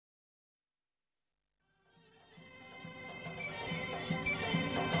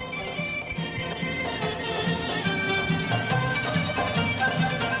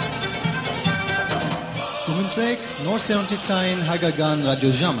Նոր Serount Ձայն Հայկական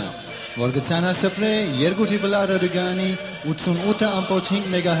ռադիոժամը, որ գցանասպրե երկուտի բլա ռադիոգանի 88.5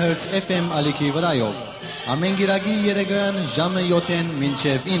 MHz FM ալիքի վրայով, ամեն գիրագի երեգան ժամը 7-ին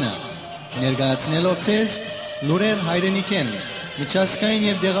մինչև 9, ներգայացնելով ձեզ լուրեր հայրենիքեն, միջազգային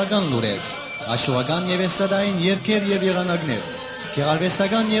և դեղական լուրեր, աշխուհական և էստադային երգեր և եղանակներ,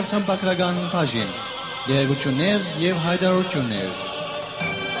 գեղարվեստական և խմբագրական բաժին, գերեգություններ և հայտարարություններ։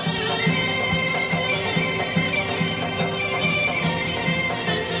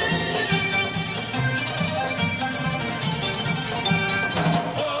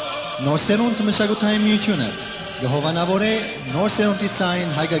 Նոր Serount մշակութային միությունը գհովանավոր է Նոր Serount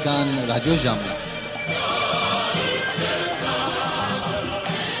Ձայն Հայկական ռադիոժամը։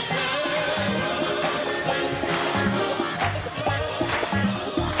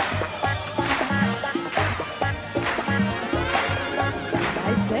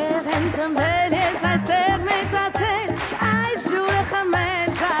 Այստեղ եմ ծնվել ես, այստեղ մեծացել, այս ջուրը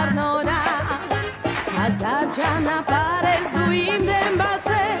խմեց առնորա, հազար ճանապարհ ես դու իմ դեմ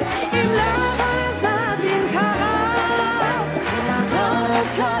բացել, իմ լավորս ատին քաղաք, քարդ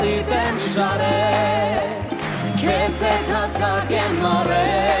քարիտ եմ շարել, քեզ հետ հասակ եմ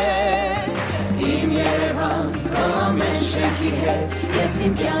մարել, իմ Երևան քո ամեն շենքի հետ, ես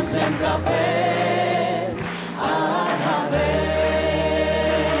իմ կյանք եմ կապել, առհավետ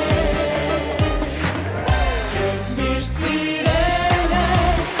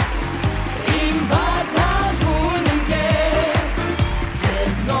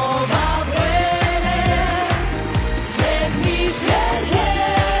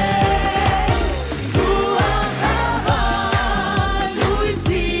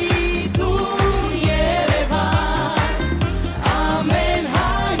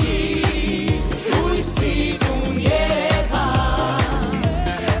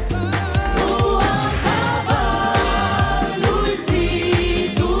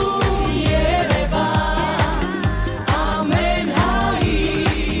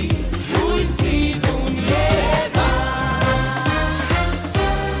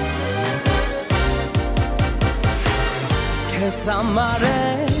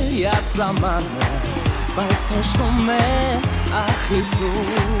Սամանը, բայց թոշկում է ախիսուր,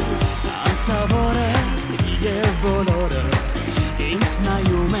 անցավորը և բոլորը ինձ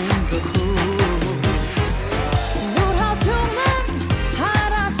նայում են տխուր։ Նոր հաճում եմ,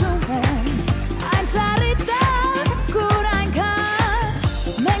 հարազում եմ, այն ծառի տակ ուր այնքան,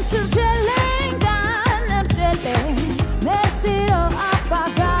 մենք շրջել ենք, անրջել ենք, մեր սիրո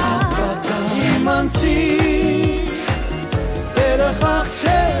ապագան։ Իմ անսիր, սերը խաղ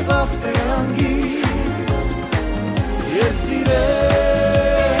չէ վախտերանգի, և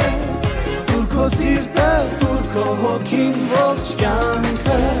սիրես, դուր քո սիրտը, դուր քո հոգին ողջ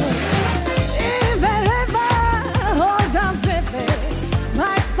կյանքը։ Իմ վերևը հորդանձրև է,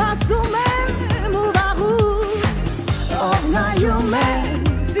 բայց սպասում եմ ու վաղուց, ով նայում է,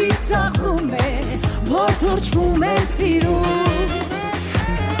 ծիծաղում է, որ թրջվում եմ սիրուց։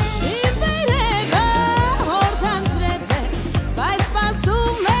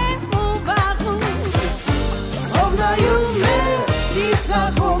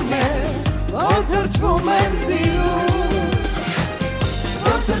 Թրջվում եմ սիրուց,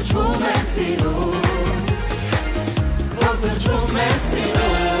 որ թրջվում եմ սիրուց, որ թրջվում եմ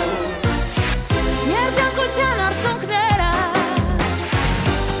սիրուց, երջանկության արցունքները,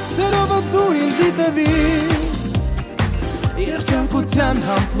 սերովը դու ինձ իտևի, երջանկության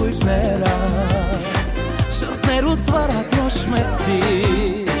համբույրները, շրտներուս վարատոշ մեծի,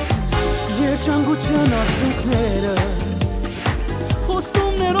 երջանկության արցունքները,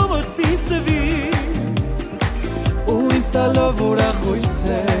 խոստումներով ըտիս տվի, ու ինձ տալով ուրախույս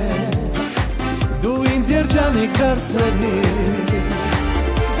է, դու ինձ երջանիկ դարձրի,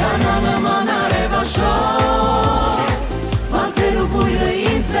 գանանաման արևաշոր, վարդեր ու բույրը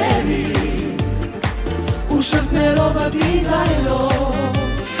ինձ վերի, ու շրտներով ըտիս այլով,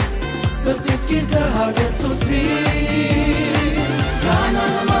 սրտիս կիրկը հագեցուցի,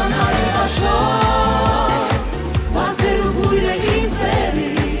 գանանաման արևաշոր, վարդեր ու բույրը ինձ վերի,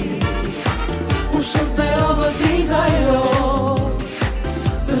 ու շրտներով ըտիս այլով,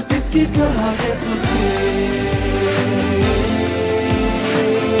 սրտիս կիրկը հագեցուցի։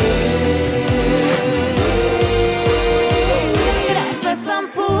 Այնպես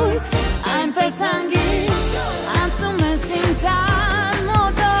ամփույթ, այնպես հանգիստ, անցնում ես իմ տան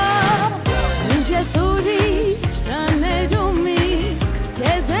մոտով, ինչ ես ուրիշ տներում իսկ,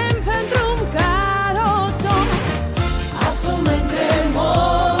 քեզ եմ փնտրում կարոտով, ասում են թե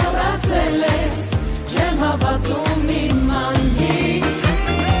մոռացել ես, չեմ հավատում իմ անգին,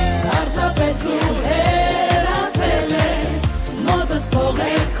 պարզապես դու հետ մոտս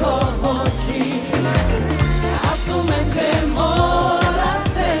թողել քո հոգին ասում են թե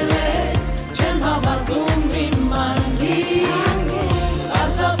մոռացել ես չեմ հավատում իմ մանգին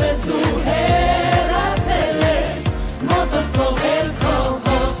ասապես դու հեռացել ես մոտս թողել քո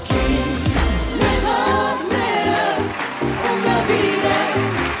հոգին մեղավորներս ու նվիրել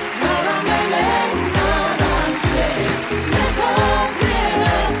Քարամել են նրանց ես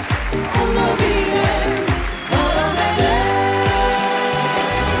մեղավորներս ու նվիրել Քարամել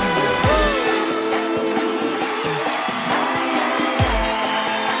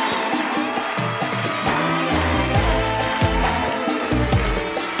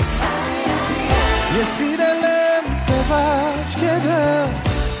Ես սիրել եմ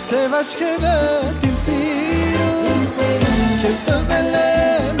սև աչքերը իմ սիրուն Քեզ տվել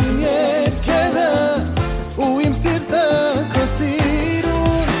եմ իմ երգերը ու իմ սիրտը քո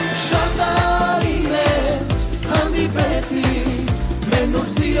սիրուն Շատ տարիներ հանդիպեցինք մեր նոր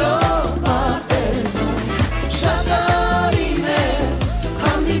սիրո պարտեզում Շատ տարիներ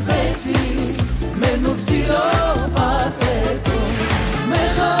հանդիպեցինք մեր նոր սիրո պարտեզում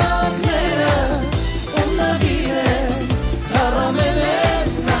Մեղավորներս ու նվիրել Քարամել են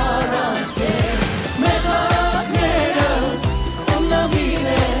նրանց ես Մեղավորներս ու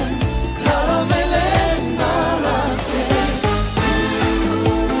նվիրել Քարամել են նրանց ես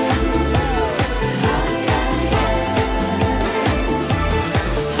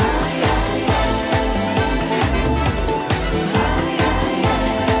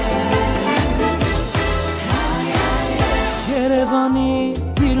Երևանի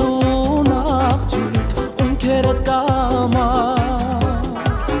սիրուն աղջիկ ունքերդ կամա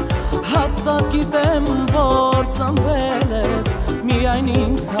Հաստատ գիտեմ որ ծնվել ես միայն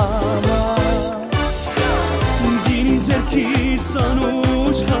ինձ համար Գինին ձերքիս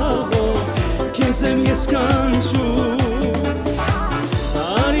անուշ խաղով քեզ եմ ես կանչում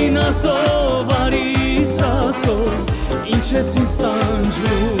Արին ասով, արիս ասով ինչ ես ինձ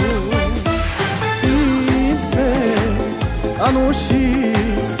տանջում Ինձ պես անուշի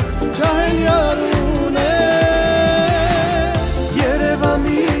ջահել յարուն ես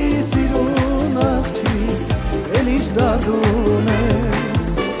Երևանի սիրուն աղջիկ էլ ինչ դարդուն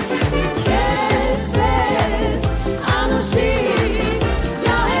ես Քեզ պես անուշի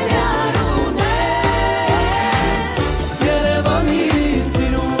ջահել յարուն ես Երևանի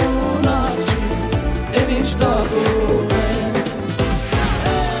սիրուն աղջիկ էլ ինչ դարդուն ես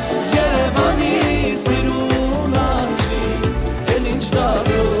Երևանի սիրուն աղջիկ էլ ինչ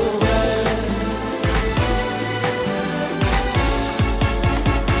դարդուն ես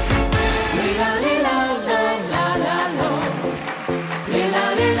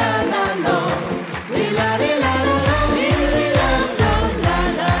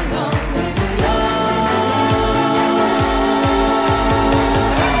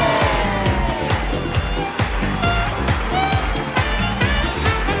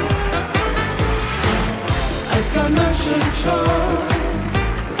Այս կանաշն չոր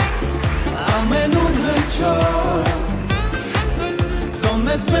ամենուն հնչոր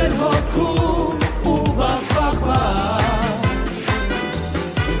Զոնես մեր հոգում ու բացվախվար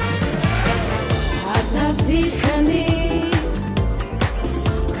Հատնացի քնից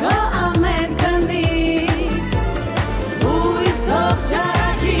Քո ամեն քնից Հույս թող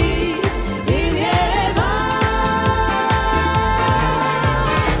ճարակի իմ Երևան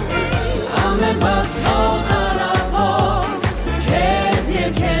Ամեն բացվող արավով քեզ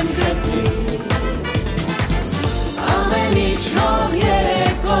եկեմ գրկին Ամեն իջնող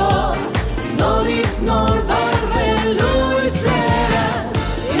երեկո նորից նոր վառվել լույսերը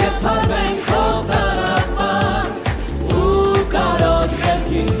Եվ փարվեն քո տարապած ու կարոտ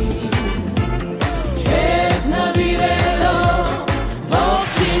գրկին Քեզ նվիրելով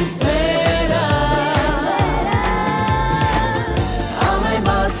ողջ իմ սերը Ամեն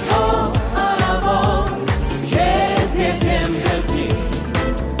բացվող արավով քեզ եկեմ գրկին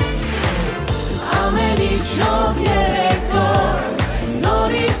Ամեն իջնող երեկո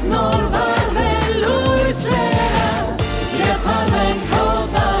նորից նոր վառվել լույսերը Եվ փարվեն քո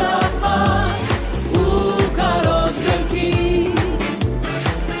տարապած ու կարոտ գրկին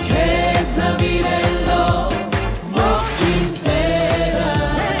Քեզ նվիրելով ողջ իմ սերը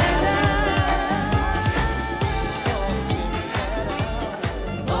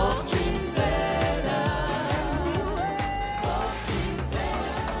Ողջ իմ սերը Ողջ իմ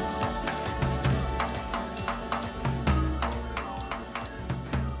սերը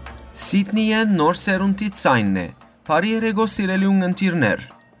Սիդնիեն Նոր Սերունդի Ձայնն է Բարի երեկո սիրելի ունգընտիրներ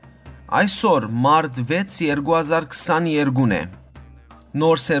Այսօր մարտ 6 2022-ն է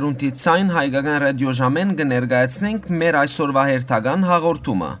Նոր Սերունդի Ձայն հայկական ռադիոժամեն կներկայացնենք մեր այսօրվա հերթական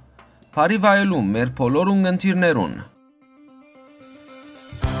հաղորդումը։ Բարի վայելում մեր բոլոր ունգընտիրներուն։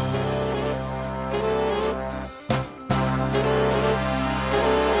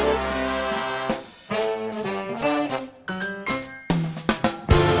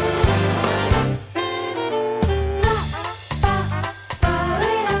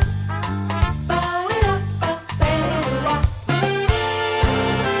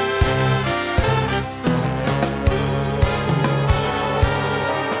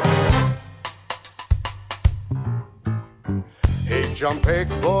 Jumpek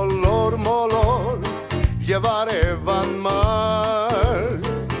բոլոր մոլոր եւ արևան մար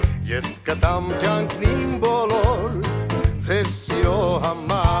Ես կտամ կյանքնին բոլոր ձեր սիրո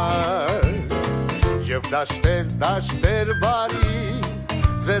համար Եվ դաշտեր բարի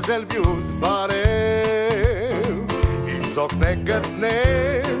ձեզ էլ բյուր բարև Ինձ օգնեք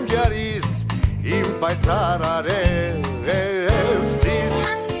գտնեմ յարիս իմ պայծառ արև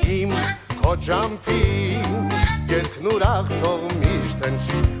Սիրտ իմ քո ջամփին Երկն ուրախ թող միշտ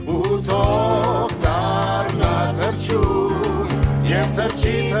հնչի ու թող դառնա թրջուն և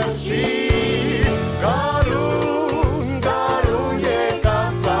թրջի Գարուն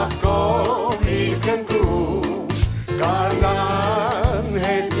եկավ ծաղկով իր քնքուշ Գարնան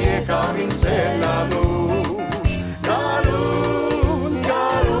հետ եկավ իմ սենանուշ Գարուն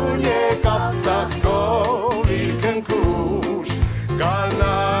եկավ ծաղկով իր քնքուշ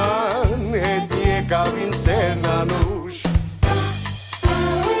Գարնան հետ եկավ իմ սենանուշ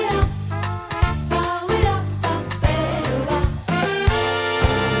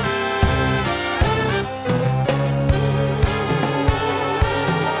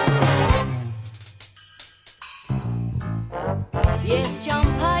Ես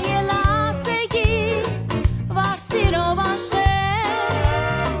ճամփայելած էի վարսիրով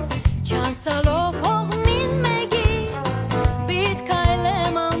անշետ Չանսալով հողմին մեգի պիտ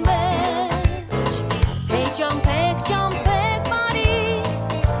կայլեմ անվեջ Հեյ ճամփեք բարի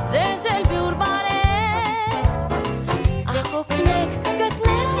ձեզ էլ բյուր բարև Ախ օգնեք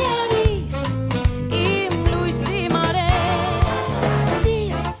գտնեմ յարիս իմ լույսի մարև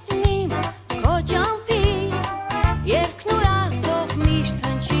Սիրտն իմ քո ճամփի երկն ուրախ թող միշտ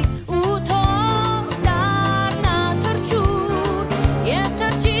հնչի ու թող դառնա թրջուն և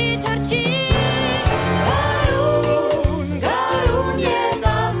թրջի Գարուն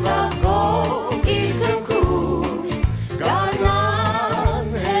եկավ ծաղկով իր քնքուշ Գարնան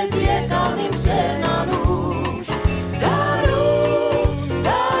հետ եկավ իմ սենանուշ Գարուն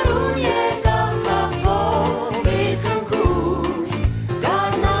եկավ ծաղկով իր քնքուշ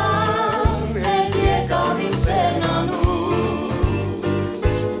Գարնան հետ եկավ իմ սենանուշ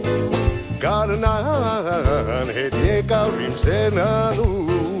Գարնան հետ եկավ իմ սենանուշ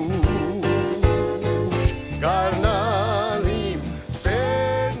Գարնան իմ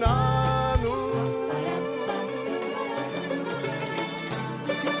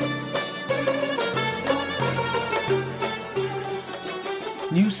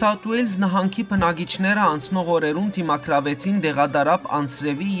Նյու Սաութ Ուելս նահանգի բնակիչները անցնող օրերուն դիմակրավեցին դեղադարապ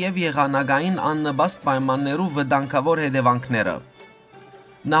անձրևի և եղանագային աննպաստ պայմաններու վտանգավոր հետևանքները։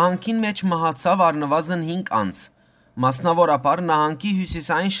 Նահանգին մեջ մահացավ առնվազն 5 անձ։ Մասնավորապես նահանգի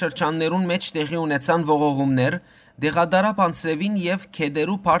հյուսիսային շրջաններուն մեջ տեղի ունեցան ողողումներ դեղադարապ անձրևին և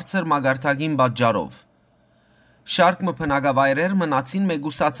քեդերու բարձր մագարտակին պատճառով։ Շարք բնակավայրեր մնացին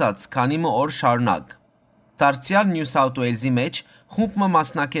մեկուսացած քանի օր շարունակ։ Դարձյալ Նյու Սաութ Ուելսի մեջ խումբ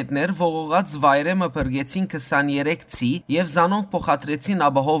մասնակետներ ողողած վայրը փրկեցին 23 ցի և զանոնք փոխադրեցին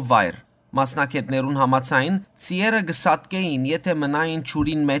ապահով վայր։ Մասնակետներուն համաձայն ցիերը կսատկեին, եթե մնային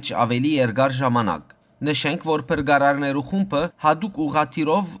ջուրին մեջ ավելի երկար ժամանակ։ Նշենք, որ փրկարարներու խումբը հadouk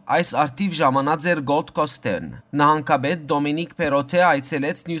ուղղաթիռով այս արդիվ ժամանած էր Gold Coast-ն։ Նահանգապետ Դոմինիկ Պերոթը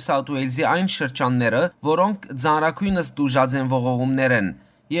այցելեց Նյու Սաութ Ուելսի այն շրջանները, որոնք ծանրակույնս դժուժած են ողողումներն,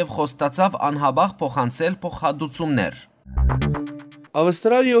 և խոստացավ անհաբաղ փոխանցել փոխհատուցումներ։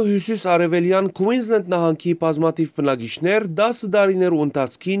 Ավստրալիո հյուսիս-արևելյան Քուինզլենդ նահանգի բազմաթիվ բնակիչներ 10 տարիներու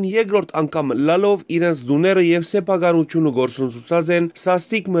ընթացքին երկրորդ անգամ լալով իրենց դուները և սեփականությունը գործընծուցած են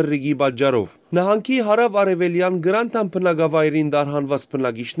սաստիկ մռռիկի պատճառով։ Նահանգի հարավ-արևելյան Գրանտան բնակավայրին դարհանված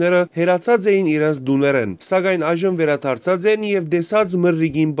բնակիչները հեռացած էին իրենց դուներեն, սակայն այժմ վերադարձած են և տեսած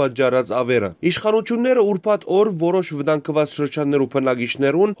մռռիկին պատճառած ավերը։ Իշխանությունները ուրբաթ օր որոշ վտանգված շրջաններու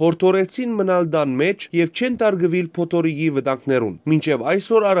բնակիչներուն հորդորեցին մնալ տան մեջ և չեն տարգվիլ փոթորիկի վտանգներուն։ Մինչև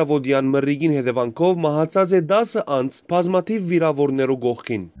այսօր առավոտյան մռռիկին հետևանքով մահացած է 10 անձ բազմաթիվ վիրավորներու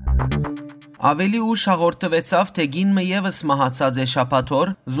կողքին։ Ավելի ուշ հաղորդվեցավ, թե գինը ևս մահացած է շաբաթ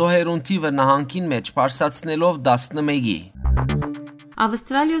օր Զոհերուն թիվը նահանգին մեջ պարսացնելով 11-ի։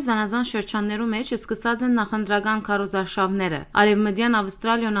 Ավստրալիո զանազան շրջաններու մեջ սկսած են նախընտրական քարոզարշավները։ Արևմտյան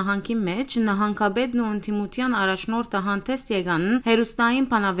Ավստրալիո նահանգի մեջ նահանգապետն ու ընդդիմության առաջնորդը հանդես եկան հերոստային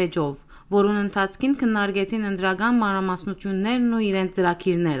բանավեճով, որուն ընթացքին քննարկեցին ընդրական մանրամասնություններն ու իրենց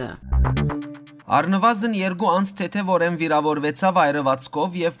ծրագիրները։ Առնվազն 2 անց թեթևորեն վիրավորվեցավ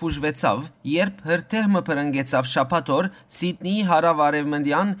այրվածքով եւ բուժվեցավ, երբ հրթեհը փրկեցավ շաբաթօր Սիդնեի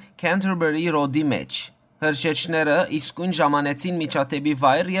հարավ-արևմտյան Canterbury ռոդի մեջ։ Հրշեջները իսկույն ժամանեցին միջադեպի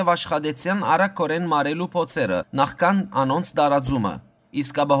վայր եւ աշխատեցին արագորեն մարելու փոցերը նախքան անոնց տարածումը։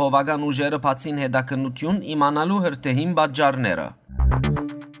 Իսկ ապահովական ուժերը բացին հետաքննություն իմանալու հրթեհին պատճառները։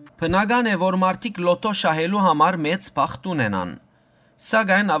 Բնական է, որ մարդիկ լոտո շահելու համար մեծ բախտ ունենան։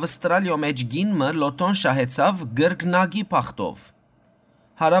 Սակայն Ավստրալիո մեջ գինը լոտոն շահեցավ գրգնագի բախտով։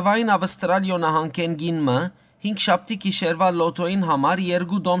 Հարավային Ավստրալիո նահանգեն գինը 5 շաբթի գիշերվա լոտոին համար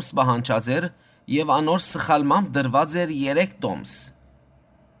 2 դոմս պահանջած էր եւ անոր սխալմամբ դրված էր 3 դոմս։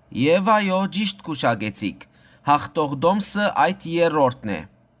 Եվ այո, ճիշտ կուշագեցիք, հաղթող դոմսը այդ երրորդն է։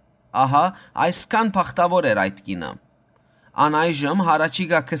 Ահա, այսքան բախտավոր էր այդ կինը։ Անայժմ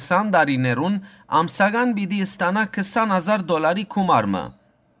հարաճիգա 20 տարիներուն ամսական պիտի ստանա $20,000 գումարը,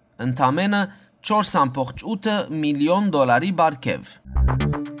 ընդամենը 4.8 միլիոն դոլարի բարգև։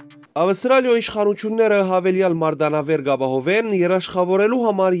 Ավստրալիո իշխանությունները հավելյալ մարտանավեր գաբահովեն երաշխավորելու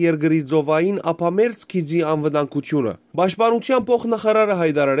համար երկրի ծովային ափամերձ քիզի անվտանգությունը։ Պաշտպանության փոխնախարարը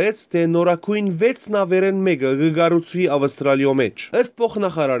հայտարարեց, թե նորակույն 6 նավերեն մեկը կգառուցվի Ավստրալիո մեջ։ Ըստ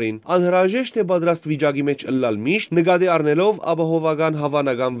փոխնախարարին, անհրաժեշտ է պատրաստ վիճակի մեջ ըլլալ միշտ նկատի առնելով ապահովական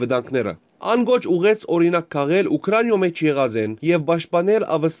հավանական վտանգները։ Անգոչ ուղեց օրինակ քաղել Ուկրաինայո մեջ եղած են եւ պաշտպանել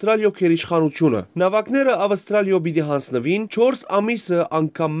Ավստրալիո քերիշխանությունը։ Նավակները Ավստրալիո պիտի հանձնվին 4 ամիսը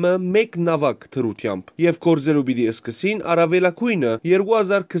անգամ 1 նավակ թրությամբ եւ կորզելու պիտի սկսին առավելակույնը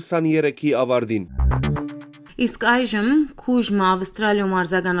 2023-ի ավարտին։ Իսկ այժմ քուժմը Ավստրալիո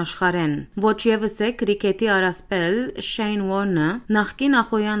մարզական աշխարհեն ոչ եւս է քրիկետի առասպել Շեյն Ուորնը նախկին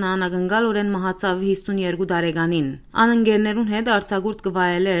ախոյանը անակնկալորեն մահացավ 52 տարեկանին։ Անընկերներուն հետ արձակուրդ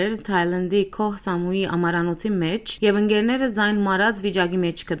կվայելեր Թայլանդի Քոհ Սամուի ամարանոցի մեջ եւ ընկերները Ձայն մարած վիճակի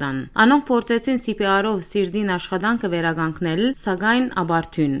մեջ կդան։ Անոնք փորձեցին CPR-ով սիրտին աշխատանքը վերականգնել, սակայն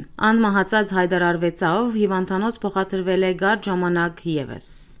աբարթյուն։ Ան մահացած հայտարարվեցավ, հիվանդանոց փոխադրվել է գար ժամանակ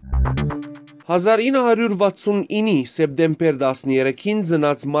եւս։ 1969-ի սեպտեմբեր 13-ին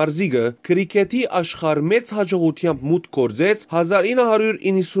ծնած մարզիկը քրիկետի աշխարհ մեծ հաջողությամբ մուտք գործեց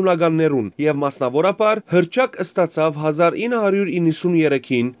 1990-ականներուն եւ մասնավորապես հրճակ ստացավ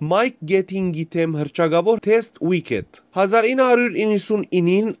 1993-ին Մայք Գեթինգի թեմ հրճակավոր թեստ ուիկետ։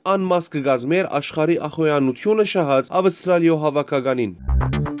 1999-ին անմաս կգազմեր աշխարհի ախոյանությունը շահած Ավստրալիո հավաքականին։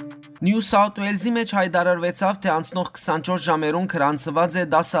 Նյու Սաութ Ուելզի մեջ հայտարարվեցավ, թե անցնող 24 ժամերուն գրանցված է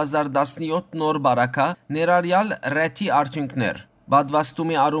 10,017 նոր բարակա, ներառյալ ռեթի արդյունքներ։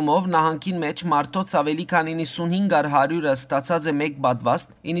 Բադվաստումի առումով նահանգին մեջ մարդոց ավելի քան 95,100-ը ստացած է 1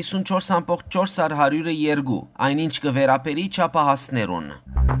 բադվաստ, 94,400-ը 2, այնինչ կվերապերի չափահասներուն։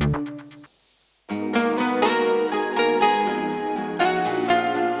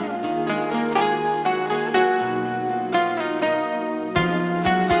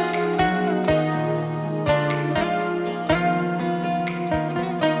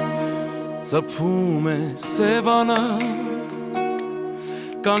 Ծփում է սևանը,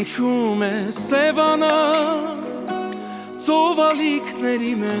 կանչում է սևանը,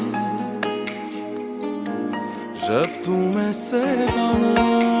 ծովալիքների մեջ, ժպտում է սևանը,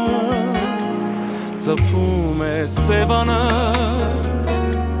 ծփում է սևանը,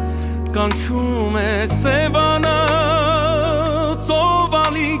 կանչում է սևանը,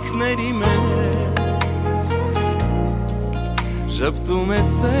 ծովալիքների մեջ, ժպտում է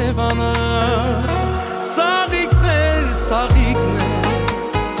սևանը, ծաղիկներ,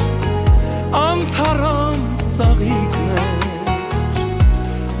 անթարամ ծաղիկներ,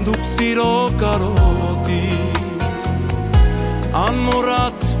 դուք սիրո կարոտի,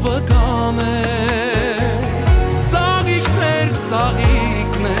 անմոռաց վկաներ, ծաղիկներ,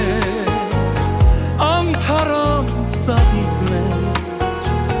 անթարամ ծաղիկներ,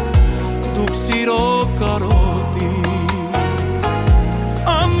 դուք սիրո կարոտի,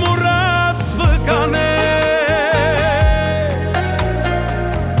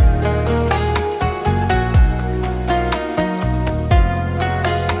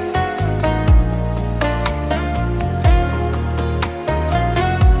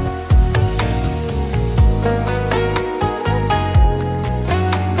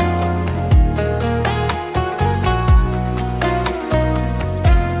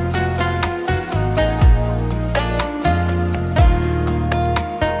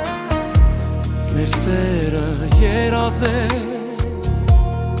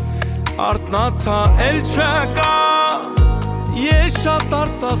 Արտնացա էլ չկա Ես շատ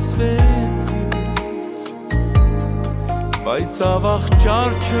արտասվեցի Բայց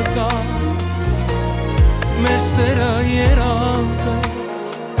ավաղճար չկա Մեր սերը երանց է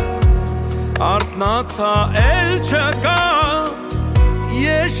Արտնացա էլ չկա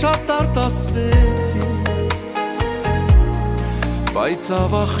Ես շատ արտասվեցի Բայց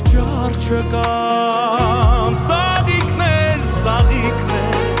ավաղճար չկա Ծաղիկներ,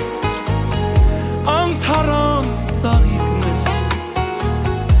 ծաղիկներ Անթարան ծաղիկներ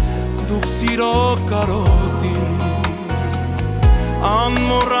Դուք սիրո կարոտի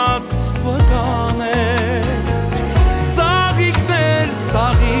Անմոռաց վկաներ Ծաղիկներ,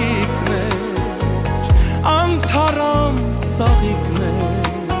 ծաղիկներ Անթարան ծաղիկներ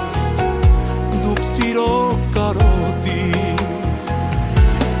Դուք սիրո կարոտի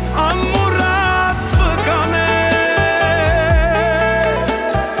Անմոռաց վկաներ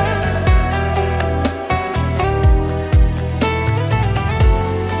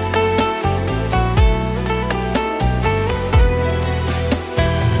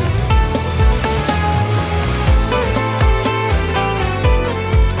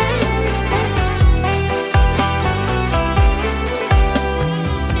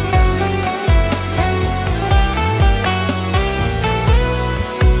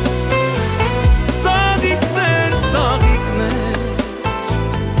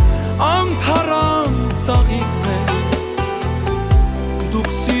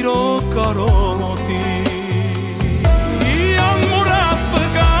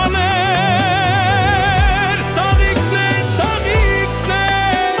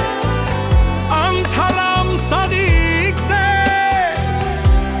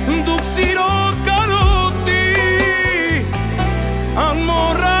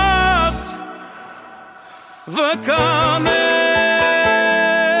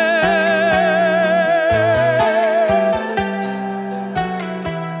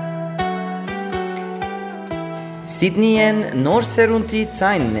Սիդնիեն Նոր Սերունդի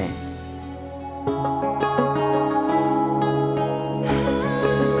Ձայնն է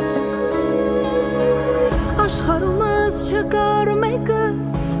Աշխարհումս չկար մեկը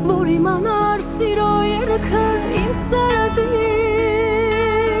որ իմանար սիրո երգը իմ սրտի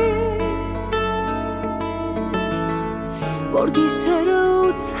Որ գիշերը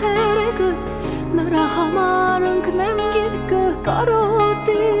ու ցերեկը նրա համար ընկնեմ գիրկը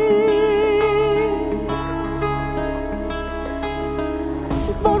կարոտի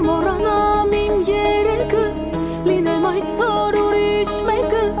Որ մոռանամ իմ երեգը լինեմ այսօր ուրիշ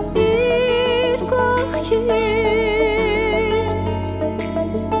մեկը իր կողքին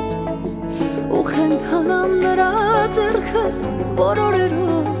ու խենթանամ նրա ձեռքը որ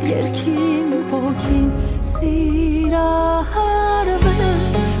օրերով երգին հոգին Սիրահարվել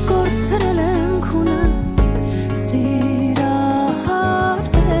կորցրել եմ քունս Սիրահարվել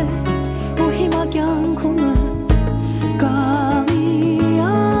ու հիմա կյանքումս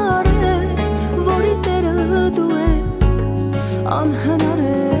Անհնար է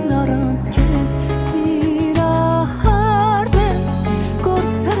առանց քեզ Սիրահարվել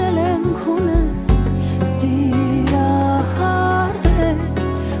կորցրել եմ քունս Սիրահարվել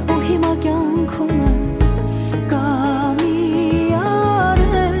ու հիմա կյանքումս Կամի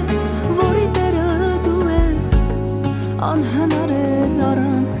արել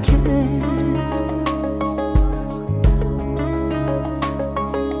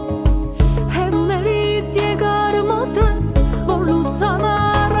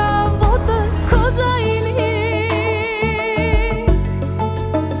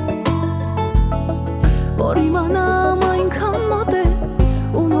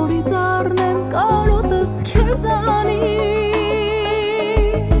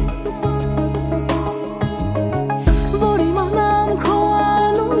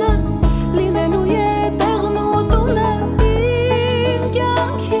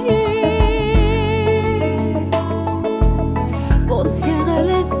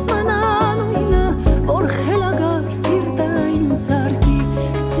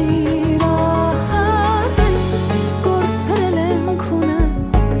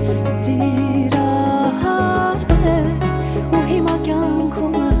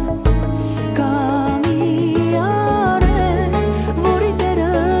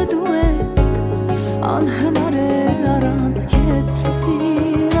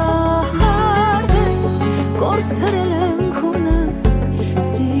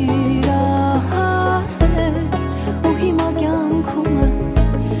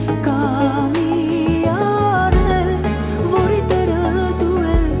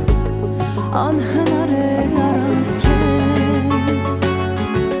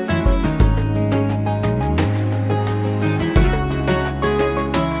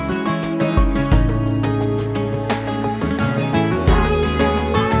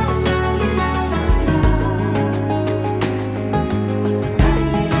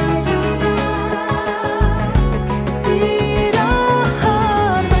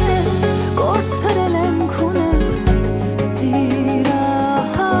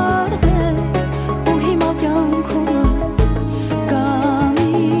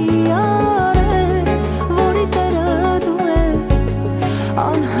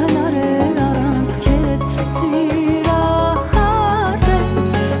անհնար է առանց քեզ սիրահար է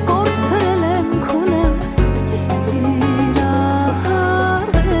կորցրել եմ քունս սիրահար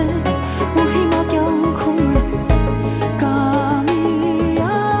է ու հիմա կյանքումս կամիար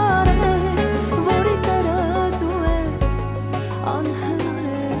է որի տերը դու ես անհնար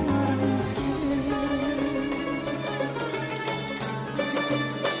է առանց քեզ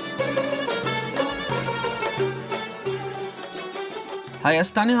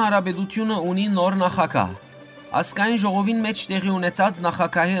Հայաստանի Հանրապետությունը ունի նոր նախագահ։ Ազգային ժողովին մեջ տեղի ունեցած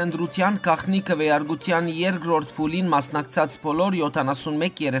նախագահի ընտրության գաղտնի քվեարկության երկրորդ փուլին մասնակցած բոլոր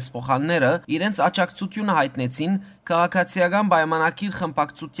 71 երեսփոխանները իրենց աջակցությունը հայտնեցին քաղաքացիական պայմանագիր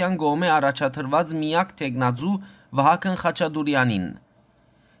խմբակցության կողմէ առաջադրված միակ թեկնածու Վահագն Խաչատուրյանին։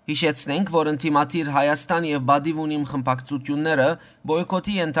 Հիշեցնենք, որ ընդդիմադիր Հայաստան եւ Բադիվունիմ խմբակցությունները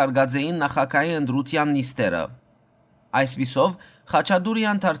բոյկոտի ենթարկած էին նախագահի ընտրության նիստերը։ Այսպիսով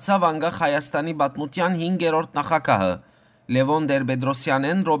Խաչատուրյան դարձավ անկախ Հայաստանի պատմության 5-րդ նախագահը, Լևոն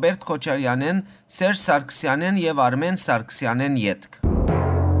Տեր-Պետրոսյանեն, Ռոբերտ Քոչարյանեն, Սերժ Սարգսյանեն եւ Արմեն Սարգսյանեն ետք։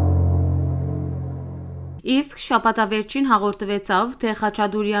 Իսկ շաբաթավերջին հաղորդվեցավ, թե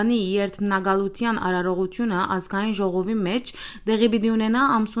Խաչատուրյանի երդմնագալության արարողությունը ազգային ժողովի մեջ տեղի պիտի ունենա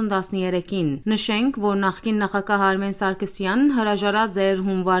ամսուն 13-ին։ Նշենք, որ նախկին նախագահ Արմեն Սարգսյանն հրաժարած էր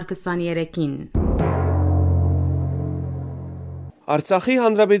հունվար 23-ին։ Արցախի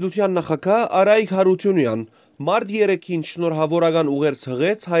հանրապետության նախագահ Արայիկ Հարությունյան մարտ 3-ին շնորհավորական ուղերձ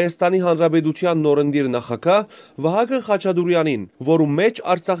հղեց Հայաստանի Հանրապետության նորընտիր նախագահ Վահագն Խաչատուրյանին, որում մեջ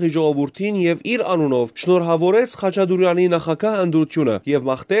Արցախի ժողովրդին եւ իր անունով շնորհավորեց Խաչատուրյանի նախագահ ընտրությունը եւ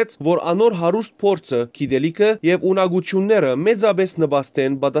մաղթեց, որ անոր հարուստ փորձը, գիտելիքը եւ ունակությունները մեծապես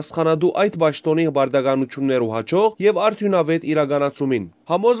նպաստեն պատասխանատու այդ պաշտոնի բարդականություններու հաջող եւ արդյունավետ իրականացումին։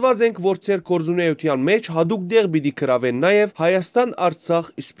 Համոզված ենք, որ ցեր գործունեության մեջ հadoop դեղ պիտի գրավեն նաեւ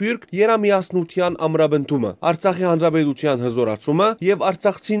Հայաստան-Արցախ սփյուռք երամիասնության ամրապնդումը, Արցախի հանրապետության հզորացումը եւ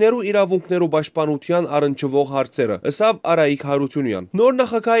արցախցիներու իրավունքներու պաշտպանության առնչվող հարցերը, ըսավ Արայիկ Հարությունյան։ Նոր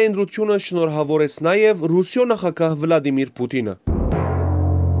նախագահի ընտրությունը շնորհավորեց նաեւ Ռուսիո նախագահ Վլադիմիր Պուտինը։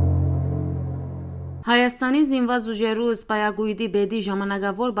 Հայաստանի զինված ուժերու սպայագույդի բեդի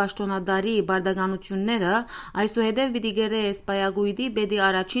ժամանակավոր պաշտոնադարի բարդականությունները այսուհետև պիտի գերե սպայագույդի բեդի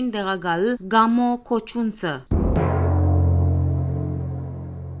առաջին տեղակալ Գամո Քոչունցը։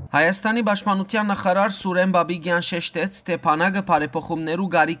 Հայաստանի պաշտպանության նախարար Սուրեն Բաբիգյան շեշտեց, թե բանակը բարեփոխումներու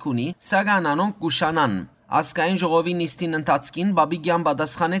գարիք ունի, սակայն անոնք կուշանան։ Ազգային ժողովի նիստին ընթացքին Բաբիգյան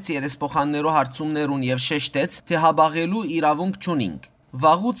պատասխանեց երեսփոխաններու հարցումներուն եւ շեշտեց, թե հաբաղելու իրավունք չունինք։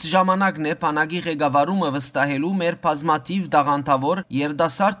 Վաղուց ժամանակն է բանակի ղեկավարումը վստահելու մեր բազմաթիվ դաղանթավոր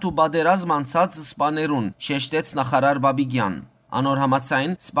երդասարդ ու պատերազմ անցած սպաներուն, շեշտեց նախարար Բաբիգյան։ Անոր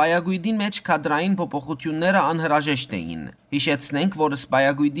համաձայն սպայագույդի մեջ կադրային փոփոխությունները անհրաժեշտ էին։ Հիշեցնենք, որ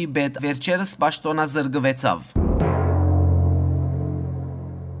սպայագույդի բեդ վերջերս պաշտոնազրկվեցավ։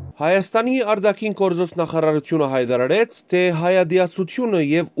 Հայաստանի արտաքին գործոս նախարարությունը հայտարարեց, թե հայադիացությունը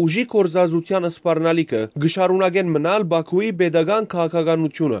եւ ուժի կորզազության սպառնալիքը գշարունակեն մնալ Բաքուի pedagogan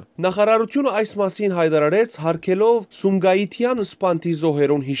քաղաքականությունը։ Նախարարությունը այս մասին հայտարարեց հարկելով Սումգայիթյան սպանթի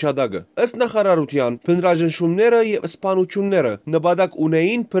զոհերուն հիշադակը։ Ըստ նախարարության, փնտրաժնշումները եւ սպանությունները նպատակ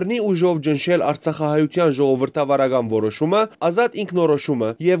ունեին բռնի ուժով ջնշել Արցախահայության ժողովրդավարական որոշումը, ազատ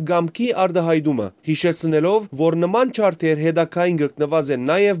ինքնորոշումը եւ գամքի արտահայտումը, հիշեցնելով, որ նման չարթեր հետագային գտնված են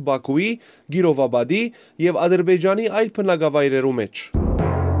նաեւ Բաքուի, Գիրովաբադի եւ Ադրբեջանի այլ բնակավայրերու մեջ։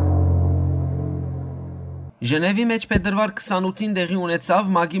 Ժնևի մեջ փետրվար 28-ին տեղի ունեցավ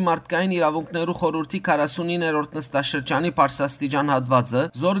ՄԱԳ-ի մարդկային իրավունքներու խորհրդի 49-րդ նստաշրջանի բարձրաստիճան հատվածը,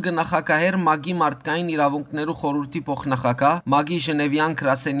 զորգը նախագահեր ՄԱԳ-ի մարդկային իրավունքներու խորհրդի փոխնախագահ, ՄԱԳ-ի Ժնևյան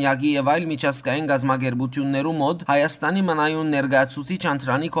գրասենյակի եւ այլ միջազգային գազագերբություններու մոտ Հայաստանի մնայուն ներկայացուցիչ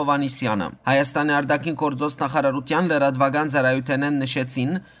Անդրանիկ Հովանիսյանը։ Հայաստանի արտաքին գործոս նախարարության լրատվական ծառայությունեն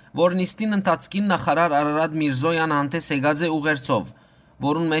նշեցին, որ նիստին ընթացքին նախարար Արարատ Միրզոյան հանդես եկած է ուղերձով,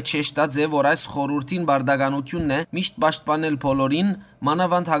 որուն մեջ շեշտած է, որ այս խորհրդին բարդականությունն է միշտ պաշտպանել բոլորին,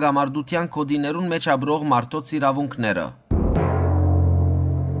 մանավանդ հագամարտության կոդիներուն մեջ ապրող մարդոց իրավունքները։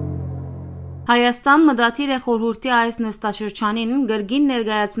 Հայաստան մտադիր է խորհրդի այս նստաշրջանին գրգին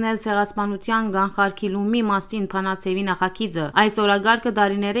ներկայացնել ցեղասպանության կանխարգելումի մասին փանացեվի նախագիծը։ Այս օրագարկը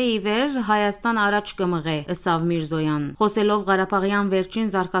դարիները ի վեր Հայաստան առաջ կմղե, ըսավ Միրզոյան։ Խոսելով Ղարաբաղյան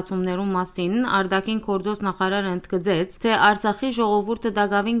վերջին զարգացումներուն մասին, արտաքին գործոս նախարարը ընդգծեց, թե Արցախի ժողովուրդը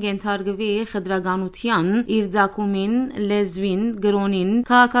դակավին կենթարկվի խտրականության, իր ցակումին, լեզվին, գրոնին,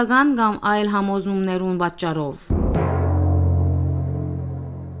 քաղաքական կամ այլ համոզումներուն պատճառով։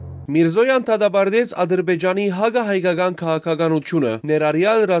 Միրզոյան դադարեցրեց Ադրբեջանի հակահայկական քաղաքականությունը,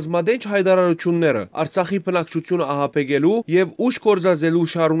 ներառյալ ռազմադեչ հայտարարությունները, Արցախի բնակչությունը ահաբեկելու եւ ուժ կորզազելու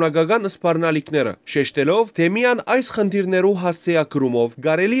շարունակական սպառնալիքները, շեշտելով, թե միայն այս խնդիրներու հասցեակրումով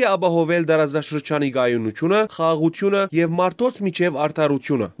կարելի է ապահովել դարաշրջանի գայունությունը, խաղաղությունը եւ մարդոց միջև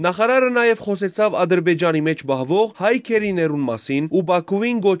արդարությունը։ Նախարարը նաեւ խոսեցավ Ադրբեջանի մեջ բահվող հայ քերիներուն մասին ու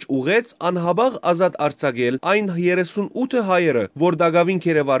Բաքուին գոչ ուղեց անհաբաղ ազատ արձակել այն 38 հայերը, որ դակավին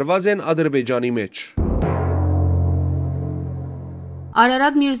կերևարված են Ադրբեջանի մեջ։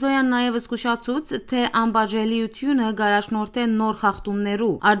 Արարատ Միրզոյան նաև զգուշացուց, թե անբաժանելիությունը գարաշնորհ է նոր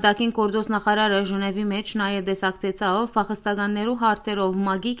խախտումներու։ Արտաքին գործոս նախարարը Ժնևի մեջ նաև դեսակցեցավ փախստականներու հարցերով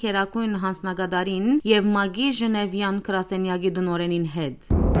ՄԱԳ-ի քերակույն հանձնագետարին եւ ՄԱԳ-ի Ժնևյան գրասենյակի դնորենին հետ։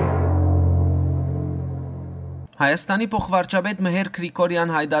 Հայաստանի փոխվարչապետ Մեհեր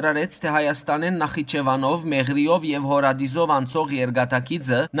Krikorian հայտարարեց, թե Հայաստանեն Նախիջևանով, Մեղրիով եւ Հորադիզով անցող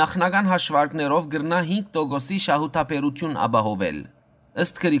երկաթակիցը նախնական հաշվարկներով գրնա 5% շահութապերություն ապահովել։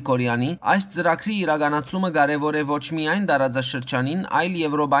 Ըստ Krikoriani, այս ծրագրի իրականացումը կարևոր է ոչ միայն տարածաշրջանին, այլ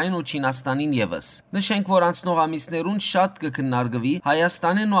Եվրոպային ու Չինաստանին եւս։ Նշենք, որ անցնող ամիսներուն շատ կքննարկվի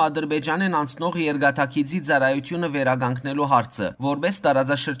Հայաստանեն ու Ադրբեջանեն անցնող երկաթակիցի ծառայությունը վերականգնելու հարցը, որպես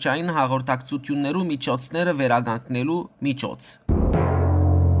տարածաշրջանային հաղորդակցություններու միջոցները վերականգնելու միջոց։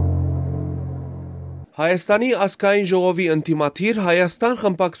 Հայաստանի ազգային ժողովի ընդդիմադիր Հայաստան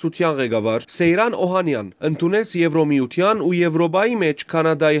խմբակցության ղեկավար Սեյրան Օհանյան ընդունեց Եվրոմիության ու Եվրոպայի մեջ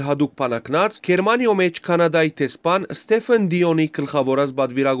Կանադայի հadoop բանակնած, Գերմանիո մեջ Կանադայի տեսփան Ստեֆեն Դիոնի գլխավորած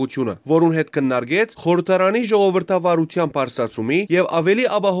բادرվիրագությունը, որուն հետ քննարկեց խորհրդարանի ժողովրդավարության բարձրացումի եւ ավելի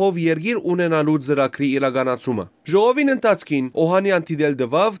ապահով երկիր ունենալու ծրագրի իրականացումը։ Ժողովին ընթացքին Օհանյան դիտել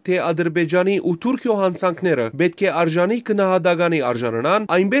դվավ, թե Ադրբեջանի ու Թուրքիո հանցանքները պետք է արժանի գնահատականի արժանանան,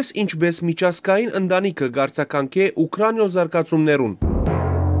 այնպես ինչպես միջազգային ընտանիքը գարցականքե Ուկրաինո զարգացումներուն։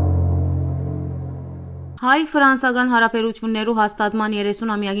 Հայ-ֆրանսական հարաբերություններու հաստատման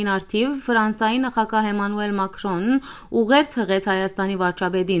 30-ամյակին արդիվ Ֆրանսիայի նախագահ Էմանուել Մակրոնն ուղերձ հղեց Հայաստանի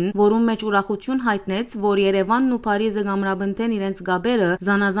վարչապետին, որում մեջ ուրախություն հայտնեց, որ Երևանն ու Փարիզը կամրապնդեն իրենց գաբերը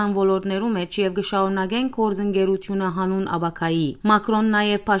զանազան ոլորտներու մեջ եւ կշարունակեն գործընկերությունը հանուն աբակայի։ Մակրոնն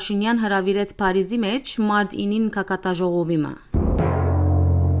նաեւ Փաշինյան հրավիրեց Փարիզի մեջ մարտ 9-ին կակատաժողովիմը։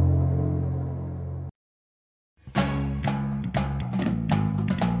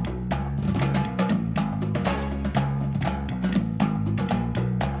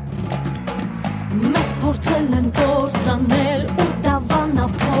 Փորձել են կործանել ու դավանա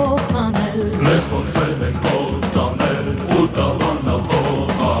փոխանել Մեզ փորձել են կործանել ու դավանա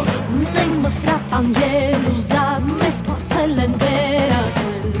փոխանել Մենք մսրատան ելուզակ մեզ փորձել են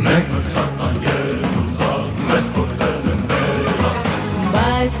վերացնել Մենք մսրատան ելուզակ մեզ փորձել են վերացնել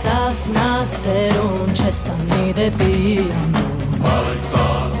Բայց ասնա սերուն չես տանի դեպի անդում Բայց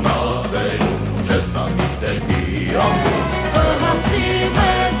ասնա սերուն չես տանի դեպի անդում Կհասնի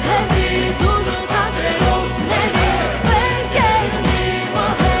մեզ հետից ուժ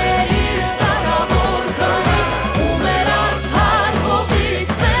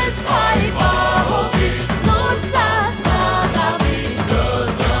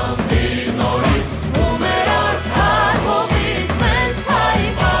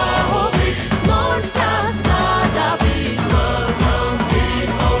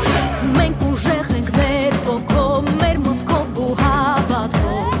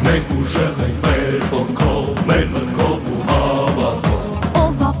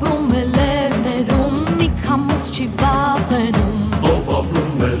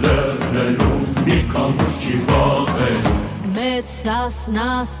Ասնա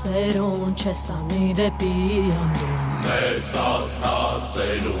սերուն չես տանի դեպի անդում Մեզ ասնա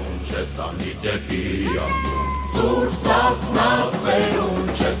սերուն չես տանի դեպի անդում Զուրս ասնա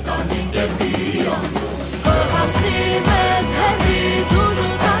սերուն չես տանի դեպի անդում Կհասնի մեզ հետից ուժ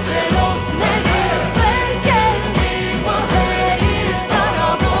քաջերոսների Վերկենի մահերի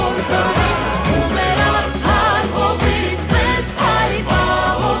տարավոր քարից Ու մեր արդար հողից մեզ հայպա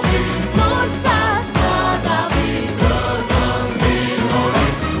հողից Նոր սասնա դավիթ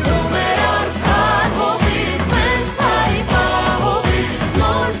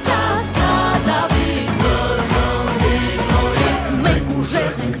Մենք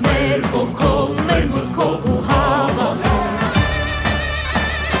ուժեղ ենք մեր ոգով, մեր մտքով ու հավատով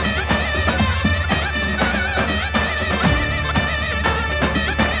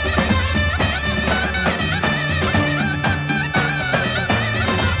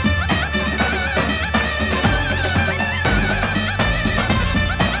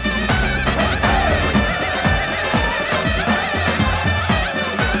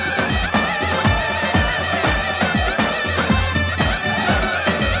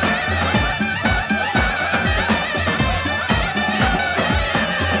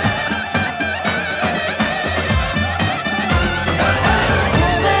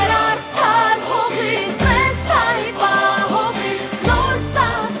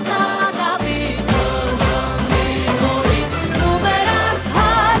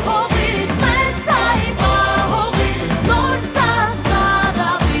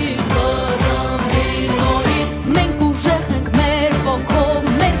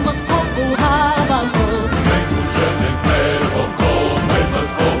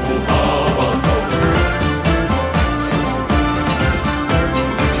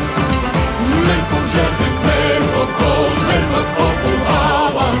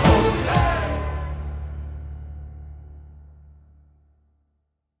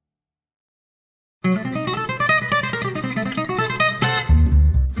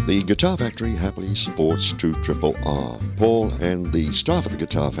The Guitar Factory happily supports 2RRR. Paul and the staff at the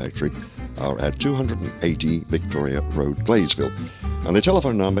Guitar Factory are at 280 Victoria Road, Gladesville, and their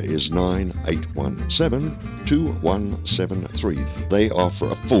telephone number is 9817-2173. They offer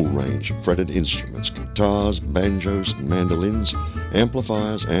a full range of fretted instruments, guitars, banjos, mandolins,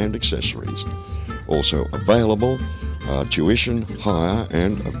 amplifiers and accessories. Also available tuition, hire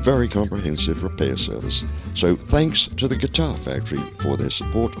and a very comprehensive repair service. So thanks to the Guitar Factory for their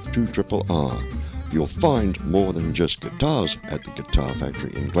support of 2RRR. You'll find more than just guitars at the Guitar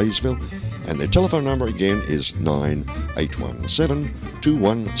Factory in Gladesville, and their telephone number again is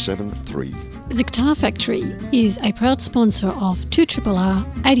 9817-2173. The Guitar Factory is a proud sponsor of 2RRR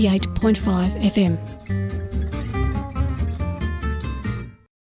 88.5 FM.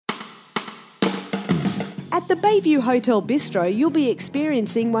 At the Bayview Hotel Bistro, you'll be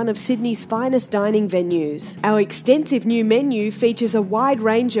experiencing one of Sydney's finest dining venues. Our extensive new menu features a wide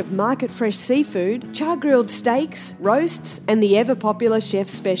range of market-fresh seafood, char-grilled steaks, roasts, and the ever-popular chef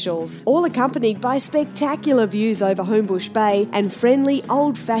specials, all accompanied by spectacular views over Homebush Bay and friendly,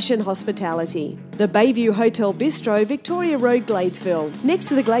 old-fashioned hospitality. The Bayview Hotel Bistro, Victoria Road, Gladesville, next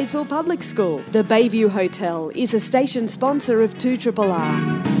to the Gladesville Public School. The Bayview Hotel is a station sponsor of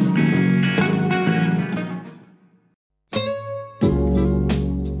 2RRR.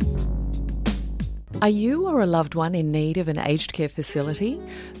 Are you or a loved one in need of an aged care facility?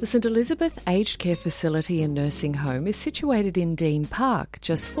 The St Elizabeth Aged Care Facility and Nursing Home is situated in Dean Park,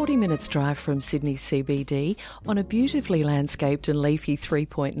 just 40 minutes drive from Sydney CBD, on a beautifully landscaped and leafy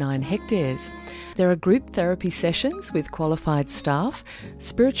 3.9 hectares. There are group therapy sessions with qualified staff,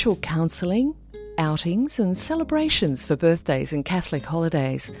 spiritual counselling, outings and celebrations for birthdays and Catholic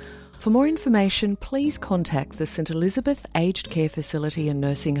holidays. For more information, please contact the St Elizabeth Aged Care Facility and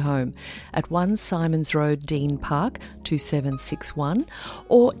Nursing Home at 1 Simons Road, Dean Park, 2761,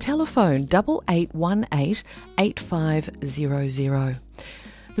 or telephone 8818 8500.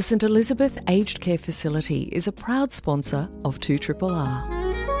 The St Elizabeth Aged Care Facility is a proud sponsor of 2RRR.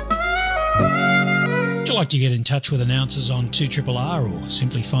 Would you like to get in touch with announcers on 2RRR or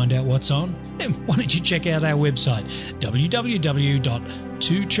simply find out what's on? Then why don't you check out our website,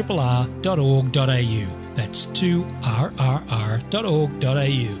 www.2rrr.org.au. That's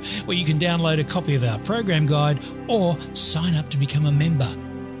 2rrr.org.au, where you can download a copy of our program guide or sign up to become a member.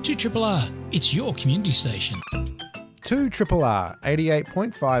 2RRR, it's your community station. 2RRR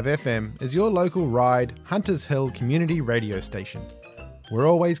 88.5 FM is your local ride Hunters Hill community radio station. We're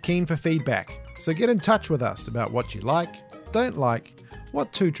always keen for feedback, so get in touch with us about what you like, don't like,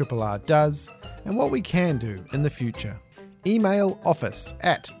 what 2RRR does, and what we can do in the future. Email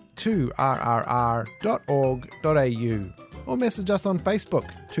office@2rrr.org.au or message us on Facebook,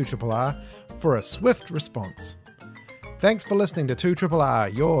 2RRR, for a swift response. Thanks for listening to 2RRR,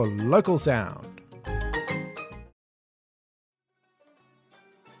 your local sound.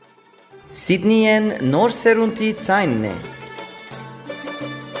 Սիդնիեն Նոր Սերունդի Ձայնն է։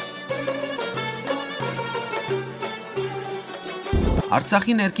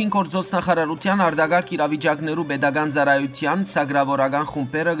 Արցախի ներքին գործոստնախարարության արդագարգ իրավիճակներու pedagogan ծառայության ծագրավորական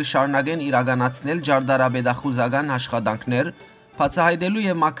խումբերը կշարունակեն իրականացնել ջարդարաբեդախուզական աշխատանքներ, բացահայտելու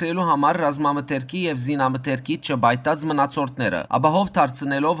եւ մաքրելու համար ռազմամթերքի եւ զինամթերքի չբայտած մնացորդները, ապահով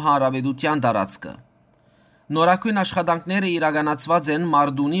դարձնելով հանրապետության տարածքը։ Նորակույն աշխատանքները իրականացված են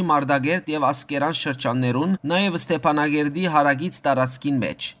Մարդունի, Մարդագերտ եւ Ասկերան շրջաններուն, նաեւ Ստեփանագերդի հարագից տարածքին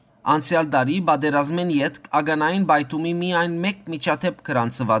մեջ։ Անցյալ տարի բادرազմեն յետք ագանային բայթումի միայն մեկ միջաթեփ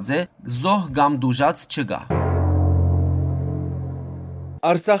կրանցված է, զոհ կամ դուժած չկա։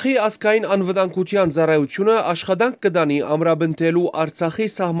 Արցախի ազգային անվտանգության ծառայությունը աշխատանք կդանի ամրապնդելու Արցախի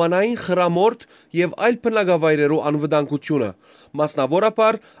սահմանային խրամորդ եւ այլ բնակավայրերու անվտանգությունը,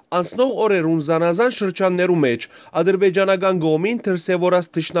 մասնավորապես անցնող օրերուն զանազան շրջաններու մեջ ադրբեջանական կողմին դրսևորած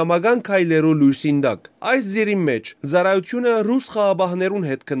թշնամական քայլերու լույսին տակ։ Այս ձիրի մեջ ծառայությունը ռուս խաղաբահներուն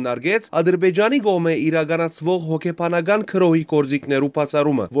հետ քննարկեց Ադրբեջանի կողմէ իրականացվող հոգեբանական քրոհի գործիքներու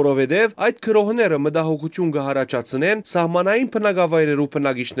բացառումը, որովհետեւ այդ քրոհները մտահոգություն կհարաճացնեն սահմանային բնակավայրերու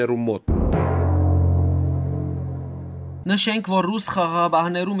բնակիչներու մոտ։ Նշենք, որ ռուս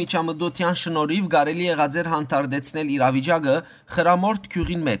խաղաղաբահներու միջամտության շնորհիվ կարելի եղած էր հանդարտեցնել իրավիճակը խրամորդ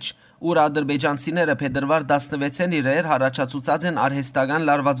քյուղին մեջ, ուր ադրբեջանցիները փետրվար 16-ին իրեր հարաճացուցած են արհեստական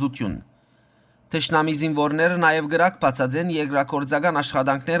լարվածություն։ Թշնամի զինվորները նաև գրակ բացած են երկրագործական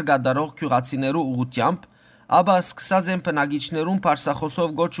աշխատանքներ կատարող քյուղացիներու ուղղությամբ, ապա սկսած են բնակիչներուն փարսախոսով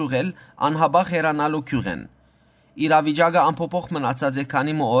գոչ ուղղել անհաբախ հեռանալու քյուղեն։ Իրավիճակը անփոփոխ մնացած է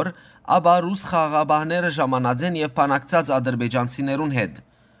քանի օր, ապա ռուս խաղաղաբահները ժամանած են եւ բանակցած ադրբեջանցիներուն հետ,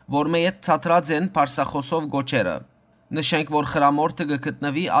 որ մեծ թատրած են փարսախոսով գոչերը։ Նշենք, որ խրամորդը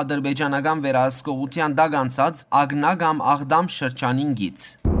կգտնվի ադրբեջանական վերահսկողության դակ անցած Ագնագամ Աղդամ շրջանին գից։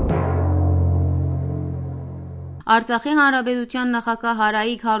 Արցախի հանրապետության նախագահ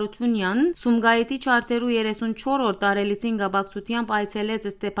Հարայիկ Հարությունյան Սումգայիթի չարտերու 34-րդ տարելիցին գաբակցությամբ այցելեց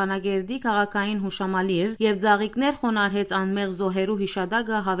Ստեփանագերդի քաղաքային հուշամալիր եւ ձաղիկներ խոնարհեց անմեղ զոհերու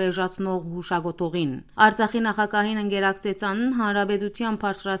հիշադակը հավերժացնող հուշագոտողին։ Արցախի նախագահին ընկերակցեցան հանրապետության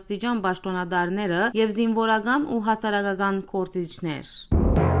բարձրաստիճան պաշտոնատարները եւ զինվորական ու հասարակական կորցիչներ։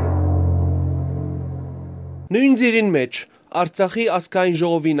 Նույն ձիրին մեջ Արցախի ազգային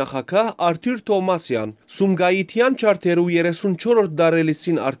ժողովի նախագահ Արթուր Թոմասյան Սումգայիթյան չարտերու 34-րդ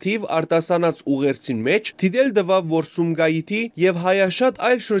դարելիցին արդիվ արտասանած ուղերձին մեջ դիտել դվավ, որ Սումգայիթի եւ հայաշատ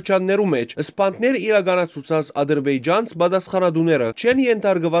այլ շրջաններու մեջ սպանդներ իրականացուցած ադրբեջանց պատասխանատուները չեն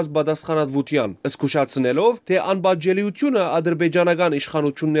ենթարկված պատասխանատվության, զգուշացնելով, թե անբաժանելիությունը ադրբեջանական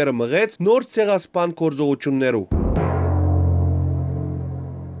իշխանությունները մղեց նոր ցեղասպան գործողություններու։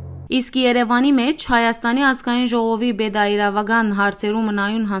 Իսկ Երևանի մեջ Հայաստանի ազգային ժողովի բեդայրավական հարցերու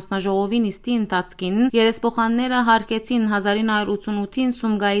մնայուն հանձնաժողովի նիստի ընթացքին երեսփոխանները հարկեցին 1988-ին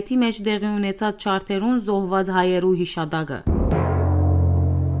Սումգայիթի մեջ տեղի ունեցած չարտերուն զոհված հայերու հիշադակը։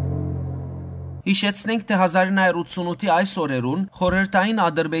 Հիշեցնենք, թե 1988-ի այս օրերուն խորհրդային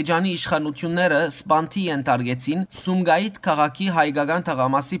Ադրբեջանի իշխանությունները սպանդի ենթարկեցին Սումգայիթ քաղաքի հայկական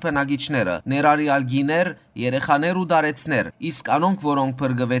թաղամասի բնակիչները, ներառյալ գիներ, երեխաներ ու դարեցներ, իսկ անոնք, որոնք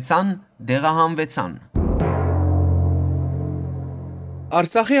փրկվեցան, դեղահանվեցան։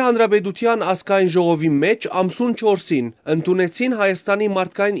 Արցախի հանրապետության ազգային ժողովի մեջ ամսուն 4-ին ընդունեցին Հայաստանի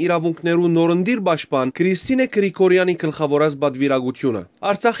մարդկային իրավունքներու նորընտիր պաշտպան Քրիստինե Գրիգորյանի գլխավորած պատվիրակությունը։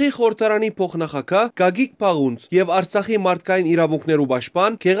 Արցախի խորհրդարանի փոխնախագահ Գագիկ Փաղունց եւ Արցախի մարդկային իրավունքներու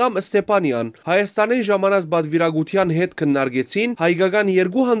պաշտպան Գեգամ Ստեփանյան Հայաստանի ժամանած պատվիրակության հետ քննարկեցին հայկական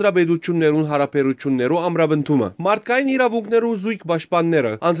երկու հանրապետություններուն հարաբերություններու ամրապնդումը։ Մարդկային իրավունքներու զույգ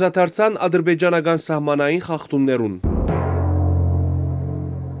պաշտպանները անդրադարձան ադրբեջանական սահմանային խախտումներուն։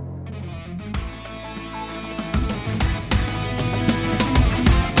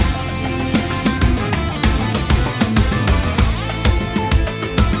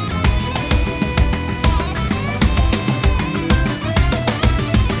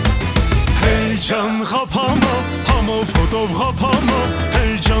 Jan Rapama, Hamo Fotov Rapama,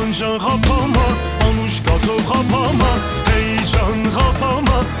 Hey Jan Rapama, Anushkatov Rapama, Hey Jan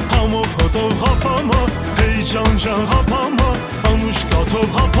Rapama, Hamo Fotov Rapama, Hey Jan Rapama, Anushkatov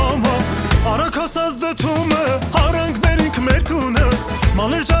Rapama, Arakasaz de tume, Arang Merink Mertune,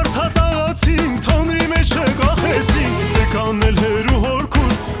 Maler Jartat ağatsing, Tanrı meçe gahetsing, Ekan el heru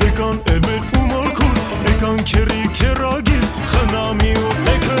horkur, Ekan elmer umorkur, Ekan keri keragil, Xanami u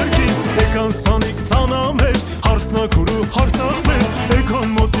ekergil, Ekan sanik sanamer, Harsnakuru harsakmer, Ekan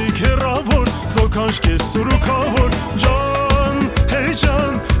motik heravor, Zokanşke surukavor, Can, hey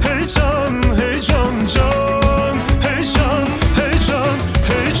can, hey can, hey can, Can, hey can, hey can,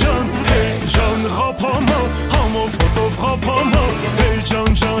 hey can, hey can, Rapama, Hamo Fotov Rapama, Hey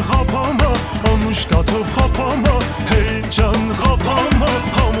can Rapama, Anushkatov Rapama, Hey can Rapama,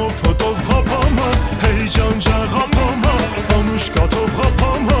 Hamo Fotov Rapama, Hey can Rapama, Anushkatov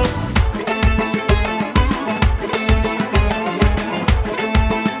Rapama.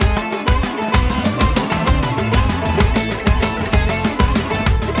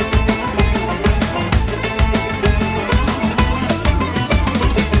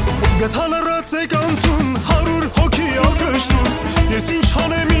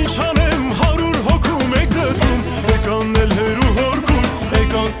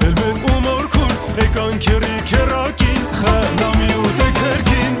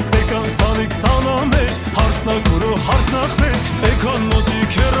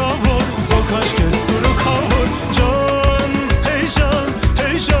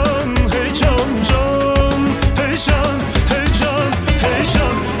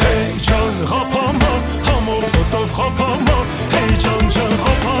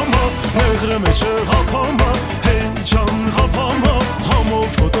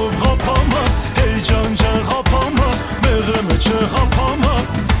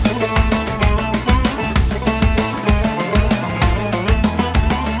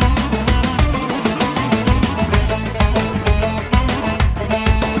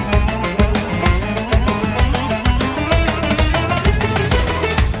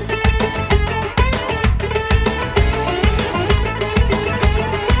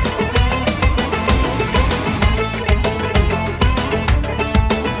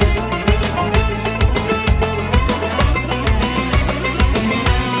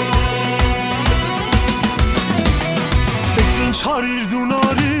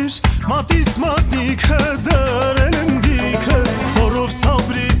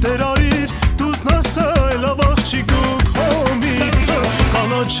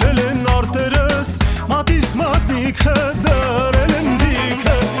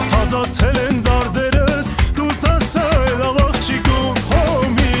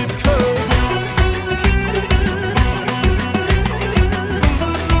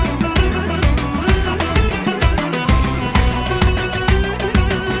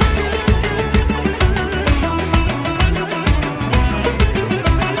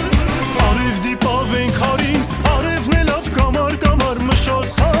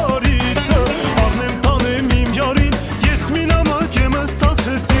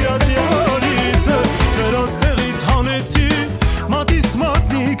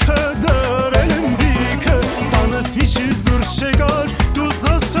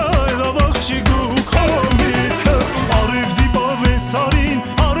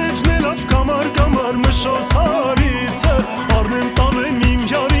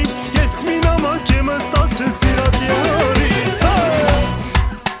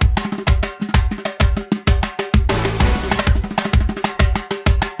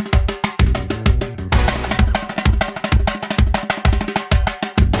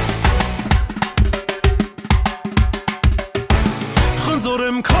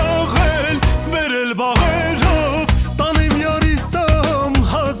 քաղել վերել բաղերով տանեմ յարիստամ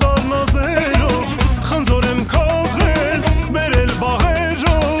հազար նազերով խնձորեմ քաղել վերել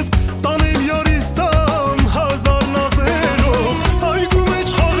բաղերով տանեմ յարիստամ հազար նազերով այգու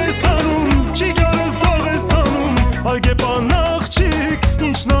մեջ խաղեսանում չի գարես դաղեսանում այգեպան աղջիկ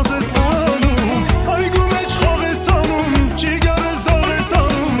ինչ նազ ես անում այգու մեջ խաղեսանում չի գարես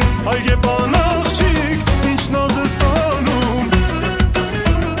դաղեսանում այգեպան աղջիկ ինչ նազ ես անում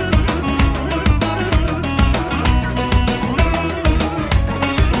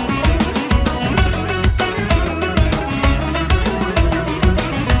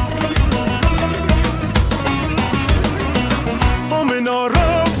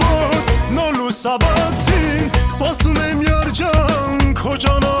ամենառավոտ նոլուսաբացին սպասում եմ երջանք քո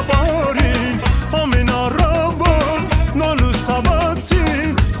ճանապարհին ամենառավոտ նոլուսաբացին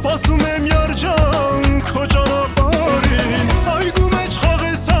սպասում եմ երջանք քո ճանապարհին այգու մեջ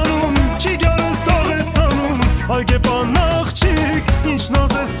խաղեսանում չի գարես դաղեսանում այգեպան աղջիկ ինչ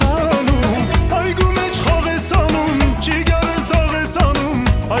նազ ես անում այգու մեջ խաղեսանում չի գարես դաղեսանում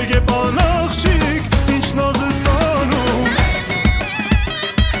այգեպան աղջիկ ինչ նազ ես անում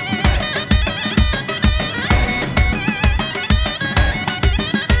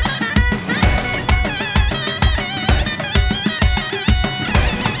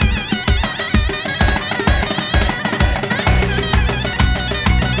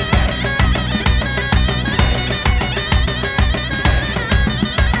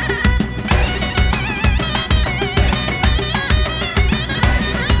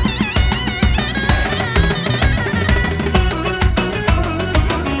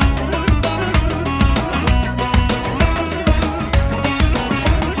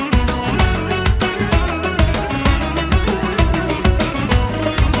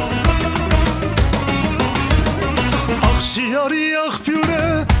Շիարի աղբյուրը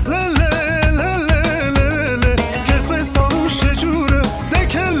լելե լելե լելե քեզ պես անուշ է ջուրը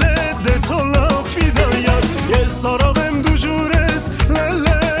դեքել է դեցոլա ֆիդայա ես արաղեմ դու ջուր ես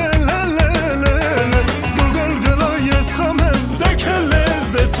լելե լելե լելե դու գլգլա ես խամեմ դեքել է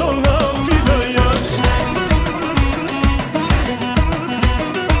դեցոլա ֆիդայա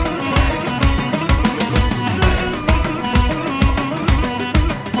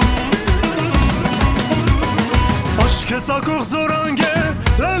Կեցակող զորանգ է,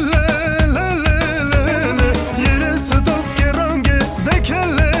 լելե, լելե, լելե Երեսը դոսկերանգ է,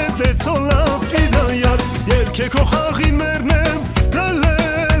 դեքել է, դեցոլա ֆիդայար Երկե քո խաղին մերնեմ, լելե,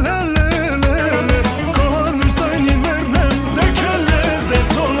 լելե, լելե Քո հանուսայնին մերնեմ, դեքել է,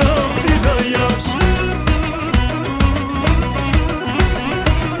 դեցոլա ֆիդայար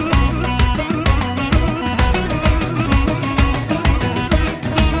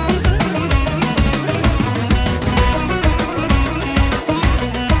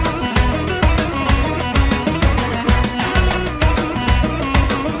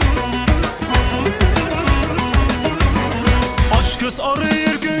Աչքս առե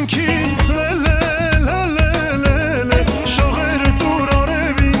երկնքին, լելե, լելե, լելե Շողերը տուր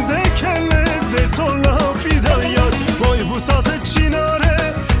արևին, դեքել է, դեցոլա ֆիդայար Ոյ բուսատը չինար է,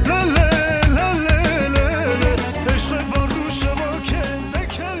 լելե, լելե, լելե Էշխետ բարդու շվակ է,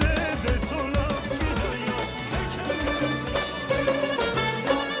 դեքել է, դեցոլա ֆիդայար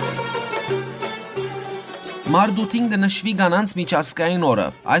Մարդուտին կնշվի գանանց միջազգային օրը։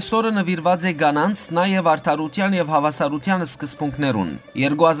 Այս օրը նվիրված է գանանց, նաև արդարության եւ հավասարության սկզբունքներուն։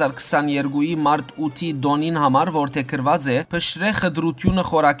 2022-ի մարտ 8-ի դոնին համար որդեգրված է Փշրե խդրությունը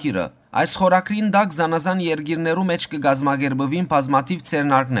խորակիրը։ Այս խորակրին դակ զանազան երկիրներու մեջ կգազմագերբվին բազմաթիվ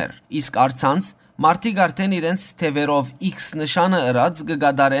ցերնարկներ։ Իսկ արցանց Մարդիկ արդեն իրենց թևերով X նշանը ըրած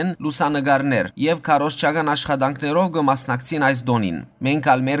կգադարեն լուսանգարներ եւ քարոզչական աշխատանքներով կմասնակցին այս դոնին։ Մենք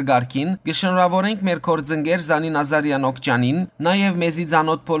ալ մեր գարքին կշնորհավորենք մեր կորձընկեր Զանի Նազարյան Օկչյանին, նաեւ մեզի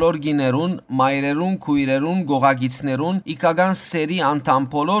ցանոթ բոլոր գիներուն, մայրերուն, քույրերուն, գողագիցներուն, իքական սերի անդամ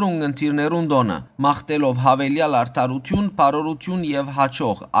բոլոր ունգընտիրներուն դոնը, մաղթելով հավելյալ արդարություն, բարօրություն եւ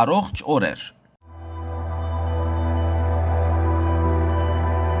հաճող առողջ օրեր։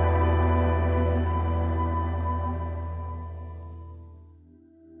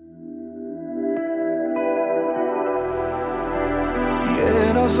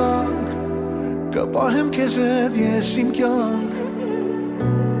 Երազանք կպահեմ քեզ հետ ես իմ կյանք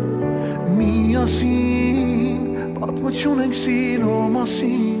միասին պատմություն ենք սիրո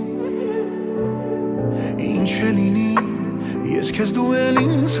մասին ինչ է լինի ես քեզ դու էլ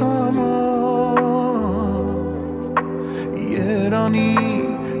ինձ համար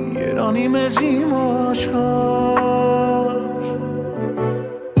երանի մեզ իմ աշխարհ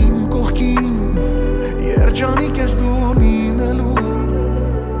իմ կողքին երջանիկ ես դու լինելու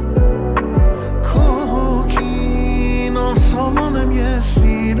անսահման եմ ես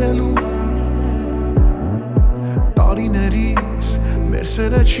սիրելու Տարիներից մեր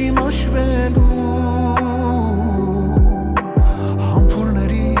սերը չի մաշվելու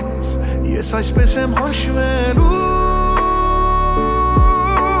Համբուրներից ես այսպես եմ հաշվելու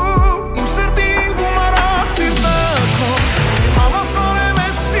Իմ սրտին գումարա սիրտը քո Հավասար եմ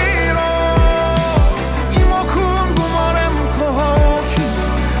ես սիրո Իմ օգուն գումարեմ քո հոգի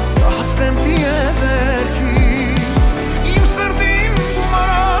Կհասնեմ տիեզերքի Իմ սրտին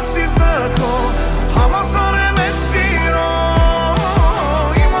գումարա սիրտը քո Հավասար եմ ես սիրո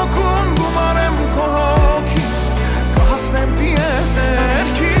Իմ օգուն գումարեմ քո հոգի Կհասնեմ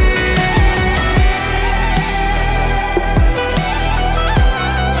տիեզերքի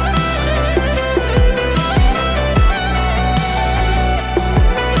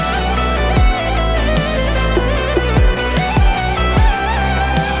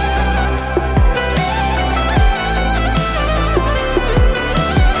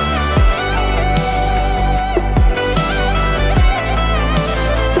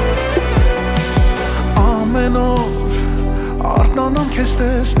Քեզ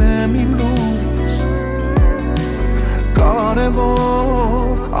տեսնեմ իմ լույս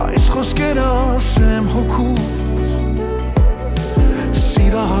Կարևոր այս խոսքերը ասեմ հոգուս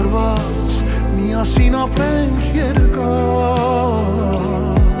Սիրահարված միասին ապրենք երկար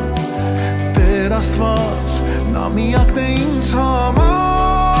Տեր Աստված նա միակն է ինձ համար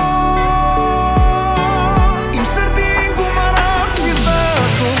Իմ սրտին գումարա սիրտը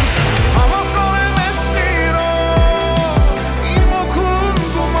քո Հավասար եմ ես սիրո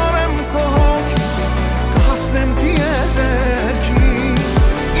Կհասնեմ տիեզերքի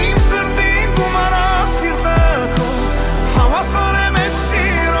Իմ սրտին գումարա սիրտը քո Հավասար եմ ես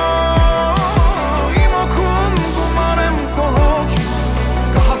սիրո Իմ օգուն գումարեմ քո հոգի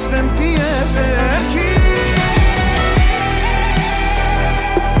Կհասնեմ տիեզերքի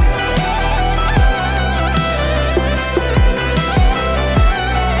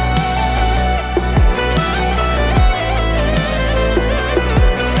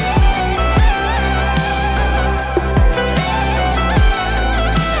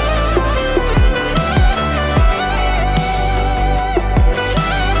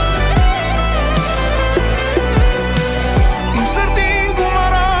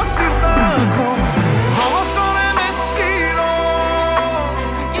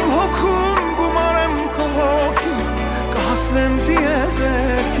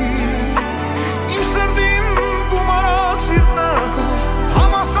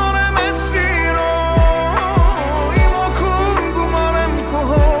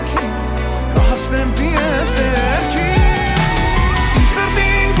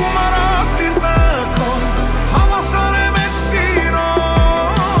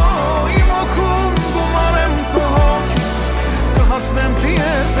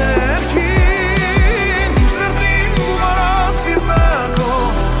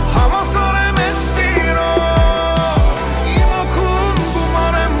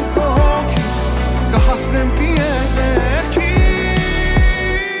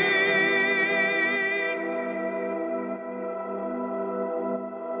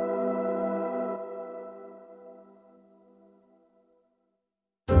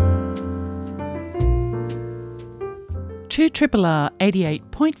R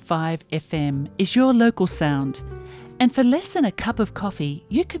 88.5 FM is your local sound. And for less than a cup of coffee,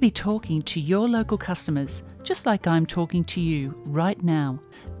 you could be talking to your local customers, just like I'm talking to you right now.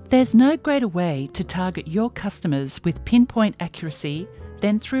 There's no greater way to target your customers with pinpoint accuracy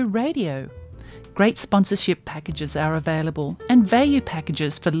than through radio. Great sponsorship packages are available and value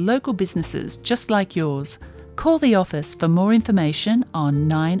packages for local businesses just like yours. Call the office for more information on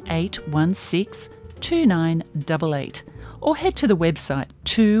 9816 2988 or head to the website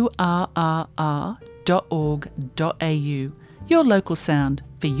 2rrr.org.au. Your local sound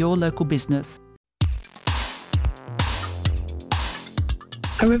for your local business.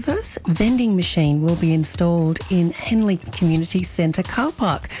 A reverse vending machine will be installed in Henley Community Centre car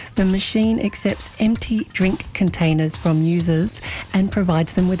park. The machine accepts empty drink containers from users and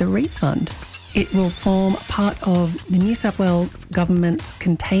provides them with a refund. It will form part of the New South Wales Government's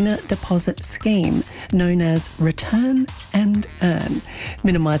container deposit scheme known as Return and Earn,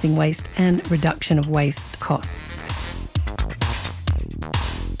 minimising waste and reduction of waste costs.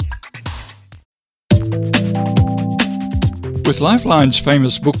 With Lifeline's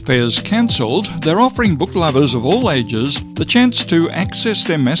famous book fairs cancelled, they're offering book lovers of all ages the chance to access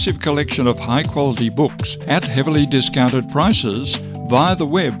their massive collection of high-quality books at heavily discounted prices via the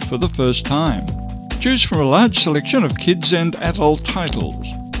web for the first time. Choose from a large selection of kids and adult titles.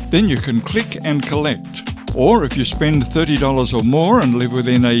 Then you can click and collect. Or if you spend $30 or more and live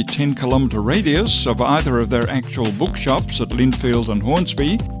within a 10-kilometre radius of either of their actual bookshops at Linfield and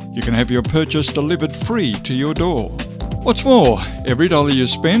Hornsby, you can have your purchase delivered free to your door. What's more, every dollar you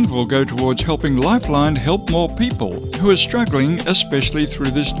spend will go towards helping Lifeline help more people who are struggling, especially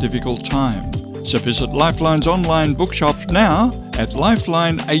through this difficult time. So visit Lifeline's online bookshop now at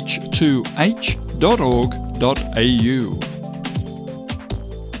lifelineh2h.org.au.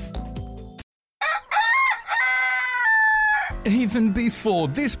 Even before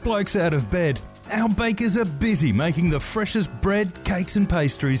this bloke's out of bed, our bakers are busy making the freshest bread, cakes and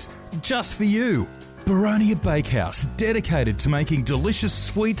pastries just for you. Baronia Bakehouse, dedicated to making delicious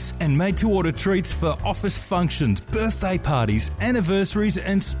sweets and made-to-order treats for office functions, birthday parties, anniversaries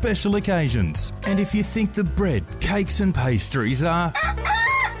and special occasions. And if you think the bread, cakes and pastries are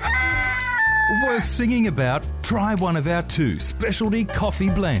worth singing about, try one of our 2 specialty coffee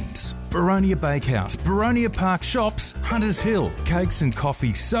blends. Baronia Bakehouse, Baronia Park Shops, Hunters Hill. Cakes and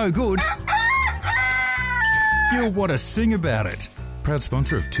coffee so good, you'll want to sing about it. Proud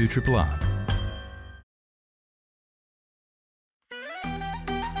sponsor of 2RRR.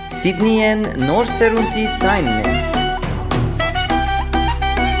 Sydney-ն Նոր Սերունդի ձայնն է։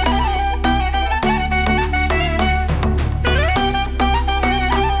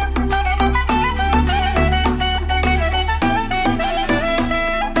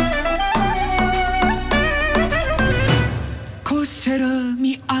 Քո սերը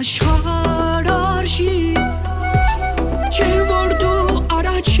մի աշխարհ արժի, չէ որ դու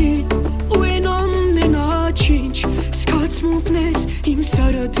առաջին ու են ամենաչինչ զգացմունքն ես իմ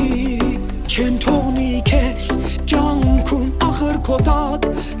սրտից, չեմ թողնի քեզ կյանքում ախր քո տակ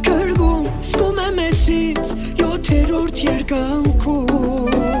կրգում զգում եմ ես ինձ 7-րդ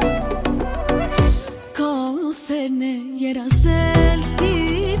երկնքում Քո սերն է երազել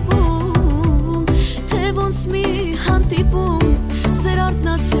ստիպում թե ոնց մի հանդիպում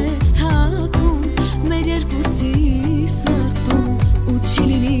Սերարտնացեց թակում մեր երկուսի սրտում ու չի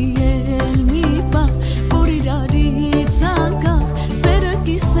լինի էլ մի բան որ իրարից անկախ սերը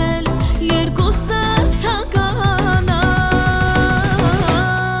կիսել երկուսս հականակ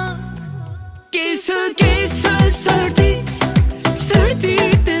Կեսը սրտից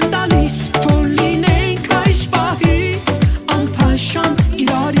սրտիտ եմ տալիս որ լինենք այս պահից անփաշան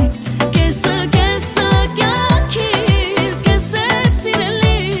իրարից Կեսը կյանքիս կեսեց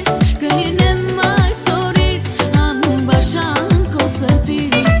սիրելիս կլինեմ այսօրից անբաշան քո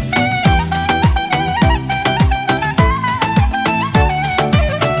սրտից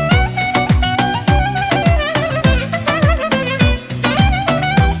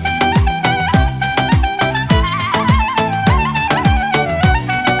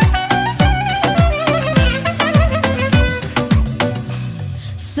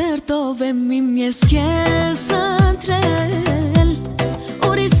Սերտով եմ իմ ես քեզ ընտրել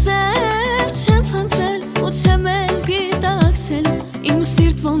Ուրիշ սեր չեմ փնտրել ու չեմ էլ գիտակցել Իմ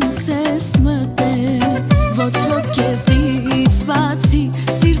սիրտ ոնց ես մտել Ոչ ոք քեզնից բացի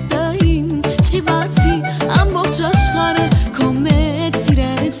Սիրտը իմ չի բացի Ամբողջ աշխարհը քո մեծ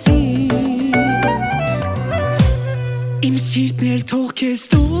սիրեցի Իմ սիրտն էլ թող քեզ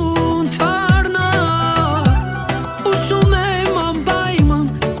տուն թարնա Ուսում եմ անպայման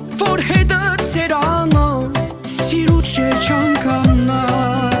որ հետդ սերանամ Սիրուց չանկանա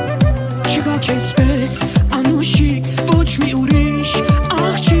Չգա քեզ պես անուշիկ ոչ մի ուրիշ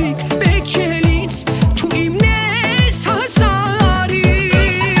աղջիկ Բեք չել ինձ թու իմն ես հազարից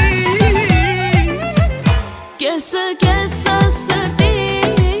Կեսը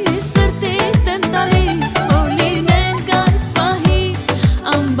սրտիտ եմ տալիս որ լինենք այս պահից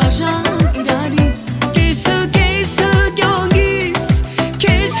անբաժան իրարից Կեսը կյանքիս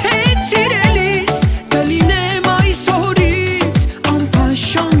քեզ հետ սիրելիս կլինեմ այսօրից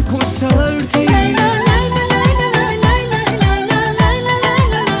անփաշան քո սրտից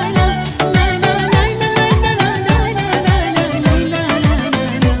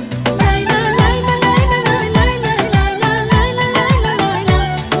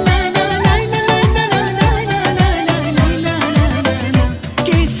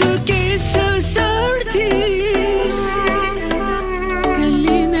Կեսը սրտից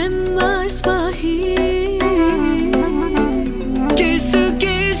կլինեմ այս պահից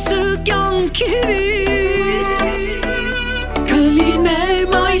Կեսը կյանքիս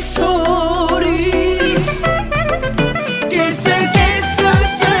կլինեմ այսօրից Կեսը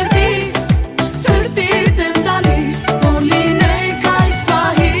սրտից սրտիտ եմ տալիս որ լինենք այս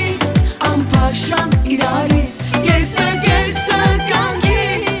պահից անփաշան իրարից Կեսը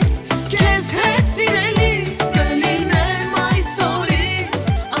կյանքիս քեզ հետ սիրելիս կլինեմ այսօրից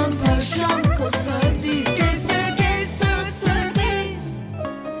անփաշան քո սրտից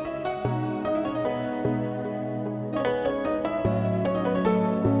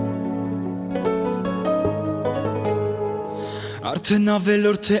Արդեն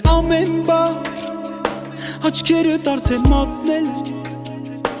ավելորդ է ամեն բար Աչքերդ արդեն մատնել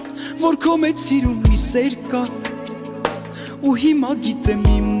Որ քո մեծ սիրում մի սեր կա Ու հիմա գիտեմ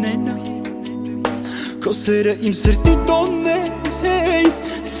իմն է Քո սերը իմ սրտի տոնն է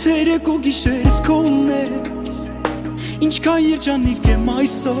Ցերեկ ու գիշերս քոնն է Ինչքան երջանիկ եմ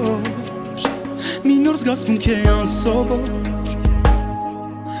այսօր Մի նոր զգացմունք է անսովոր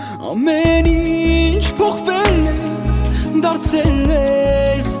Ամեն ինչ փոխվել է Դարձել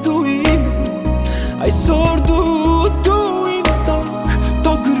ես դու իմ Այսօր դու իմ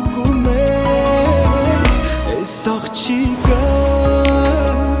տակ գրկում ես Ես աղջիկը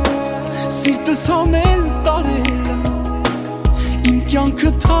Սիրտս հանել տարել Իմ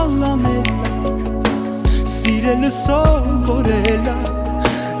կյանքը թալանել Սիրելը սովորել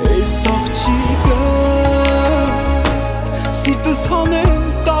Ես աղջիկը Սիրտս հանել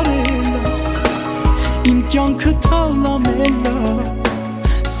տարել Իմ կյանքը թալանել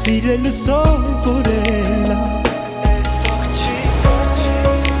Սիրելը սովորել Ես աղջիկը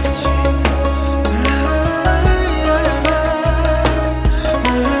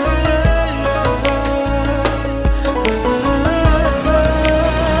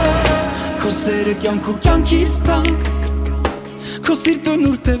Քո սերը կյանքու կյանքից տակ Քո սիրտը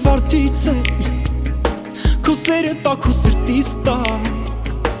նուրբ է վարդից էլ Քո սերը տակ ու սրտից տակ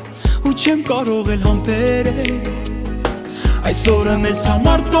Ու չեմ կարող էլ համբերել Այսօրը մեզ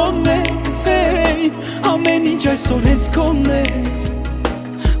համար տոնն է Ամեն ինչ այսօր հենց քոնն է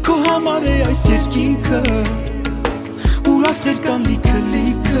Քո համար է այս երկինքը Ու ասներ կան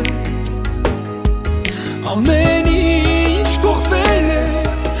լիքը Ամեն ինչ փոխվել է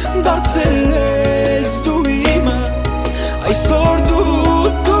Դարձել ես դու իմը Այսօր դու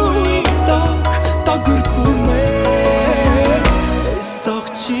իմ տակ գրկում ես Ես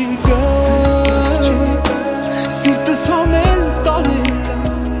աղջիկը Սիրտս հանել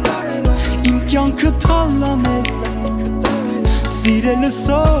տարել Իմ կյանքը թալանել Սիրելը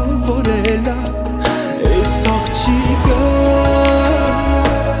սովորել Ես աղջիկը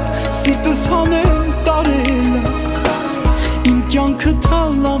Սիրտս հանել տարել Իմ կյանքը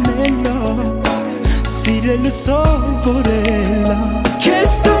թալանել Սիրելը սովորել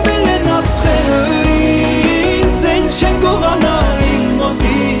Քեզ տվել են աստղերը ինձ Են չեն գողանա իմ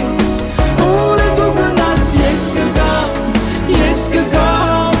մոտից Ուր է դու գնաս ես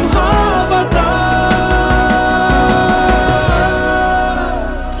կգամ հավատա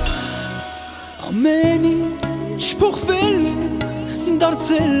Ամեն ինչ փոխվել է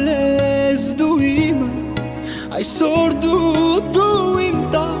Դարձել ես դու իմը Այսօր դու իմ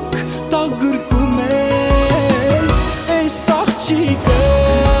տակ գրկում ես Ես աղջիկը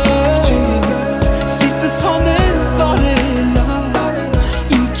Սիրտս հանել տարել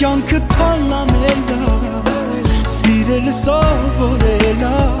Իմ կյանքը թալանել Սիրելը սովորել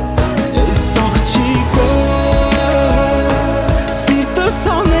Ես աղջիկը Սիրտս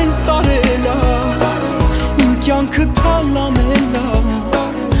հանել տարել Իմ կյանքը թալանել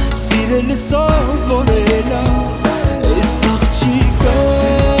Սիրելը սովորել Ես աղջիկը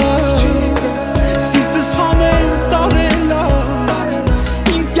Սիրտս հանել տարել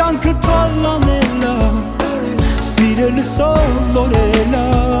Իմ կյանքը թալանել Սիրելը սովորել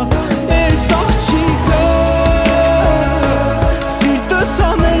Ես աղջիկը Սիրտս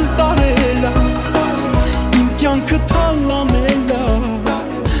հանել տարել Իմ կյանքը թալանել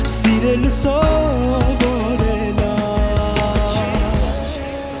Սիրելը սովորել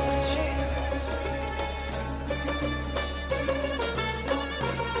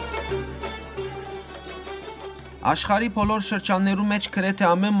Աշխարհի բոլոր շրջաններու մեջ գրեթե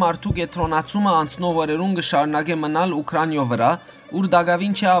ամեն մարդու կենտրոնացումը անցնող օրերուն կշարունակե մնալ Ուկրաինայո վրա, ուր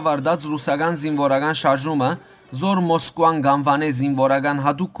դակավին չի ավարտած ռուսական զինվորական շարժումը, զոր Մոսկվան գանվանե զինվորական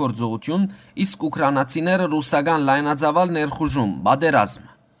հատուկ գործողություն, իսկ ուկրաինացիները ռուսական լայնածավալ ներխուժում, պատերազմ։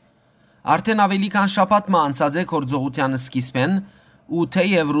 Արդեն ավելի քան շաբաթ անցած է գործողության սկիզբեն, ու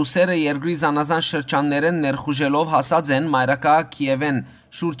թեև ռուսերը երկրի զանազան շրջաններեն ներխուժելով հասած են մայրաքաղաք Կիևեն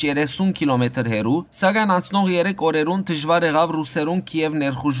շուրջ 30 կիլոմետր հեռու, սակայն անցնող 3 օրերուն դժվար եղավ ռուսերուն Կիև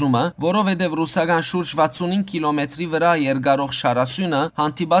ներխուժումը, որովհետև ռուսական շուրջ 65 կիլոմետրի վրա երկարող շարասյունը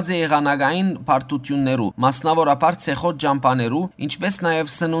հանդիպած է եղանակային բարդություններու, մասնավորապես ցեխոտ ջամփաներու, ինչպես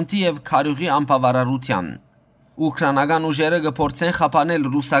նաև սնունդի եւ քարյուղի անբավարարության։ Ուկրաինական ուժերը կփորձեն խափանել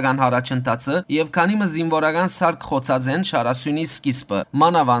ռուսական հարաճընթացը եւ քանի մը զինվորական սարք խոցած են շարասյունի սկիզբը,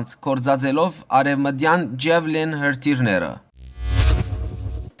 մանավանդ կորցածելով արևմտյան Ջևլին հրթիռները։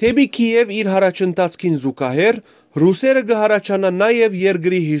 Թեպի Կիև իր հարաճընթացքին զուգահեռ ռուսերը կհարաճանան նաև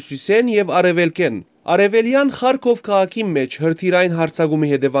երկրի հյուսիսեն եւ արևելքեն, Արևելյան Խարքով քաղաքի մեջ հրթիռային հարձակումի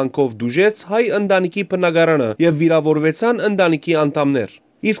հետևանքով դուժեց հայ ընտանիքի բնակարանը եւ վիրավորվեցան ընտանիքի անդամներ։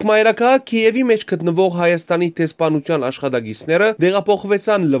 Իսկ մայրաքաղաք Կիևի մեջ գտնվող Հայաստանի տեսփանության աշխատակիցները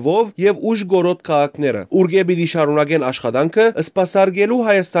դեղափոխվեցան Լվով եւ Ուժգորոդ քաղաքները, ուր պիտի շարունակեն աշխատանքը սպասարկելու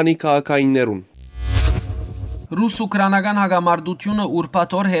Հայաստանի քաղաքայիններուն։ Ռուս-ուկրաինական հագամարտությունը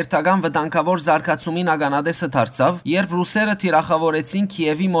ուրբաթ օր հերթական վտանգավոր զարգացումին ականադեսը դարձավ, երբ ռուսերը թիրախավորեցին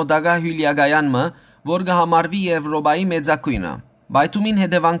Կիևի մոդագա հյուլիագայանը, որ կհամարվի Եվրոպայի մեծակույնը։ Բայթումին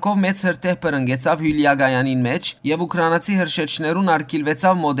հետևանքով մեծ հրթիռ բռնկեցավ հյուլիագայանին մեջ եւ ուկրաինացի հրշեջներուն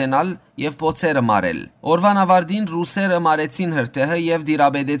արգելվեցավ մոդենալ եւ փոցերը մարել։ Օրվան ավարտին ռուսերը մարեցին հրթիռը եւ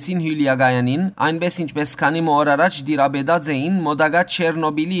դիրաբեդեցին հյուլիագայանին, այնպես ինչպես քանի օր առաջ դիրաբեդած էին մոդագա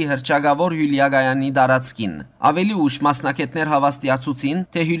Չեռնոբիլի հրճագավոր հյուլիագայանի տարածքին։ Ավելի ուշ մասնակիցներ հավաստիացուցին,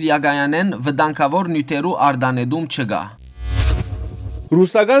 թե հյուլիագայանեն վտանգավոր նյութերու արդանեդում չկա։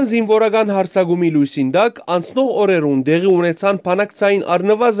 Ռուսական զինվորական հարձակումի լույսին տակ անցնող օրերուն տեղի ունեցան բանակցային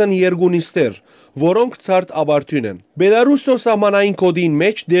առնվազն 2 նիստեր, որոնք ցարտ աբարդյուն են։ Բելարուսո սահմանային կոդին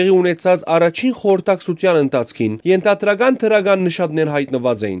մեջ տեղի ունեցած առաջին խորհրդակցության ընթացքին ենթադրական թրական նշաններ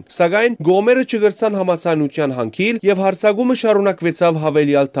հայտնված էին, սակայն գոմերը չգրցան համաձայնության հանգիլ եւ հարձակումը շարունակվեցավ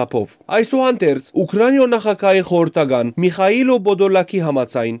հավելյալ թափով։ Այսուհանդերձ Ուկրաինա նախագահի խորհրդական Միխայիլո Բոդոլակի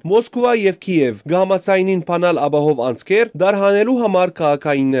համաձայն Մոսկվա եւ Կիև գամացայինին փանալ աբահով անցքեր դարհանելու համար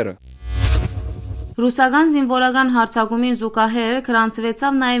քաղաքայինները։ Ռուսական զինվորական հարձակումին զուգահեռ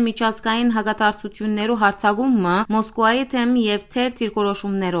գրանցվեցավ նաև միջազգային հակադարձություններու հարձակումը Մոսկվայի թեմ եւ թեր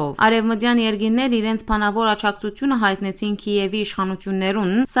դիրքորոշումներով։ Արևմտյան երկիրներ իրենց բանավոր աջակցությունը հայտնեցին Կիևի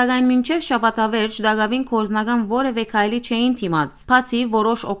իշխանություններուն, սակայն մինչև շաբաթավերջ դակավին կորզնական որևէ քայլի չէին դիմաց, բացի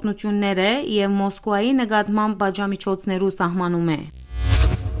որոշ օգնությունները եւ Մոսկվայի նկատմամբ բաժամիջոցներու սահմանում է։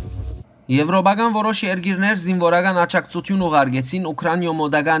 Եվրոպական որոշ երկիրներ զինվորական աջակցություն ուղարկեցին Ուկրաինա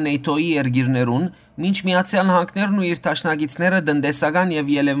մոդագա NATO-ի երկիրներուն, մինչ Միացյալ Նահանգներն ու իր դաշնակիցները տնտեսական եւ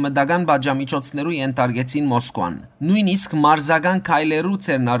ելևմտական բաժամիջոցներու ենթարկեցին Մոսկվան։ Նույնիսկ մարզական քայլերու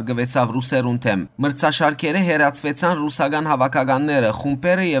ցերնարգվեցավ ռուսերուն թեմ։ Մրցաշարքերը հերացվեցան ռուսական հավաքականները,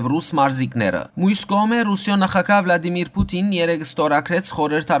 խումբերը եւ ռուս մարզիկները։ Մյուս կողմը Ռուսիա նախագահ Վլադիմիր Պուտինն երեկ ստորագրեց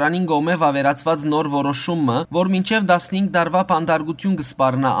խորհրդարանին կողմէ վավերացված նոր որոշումը, որ մինչև 15 տարվա բանդարգություն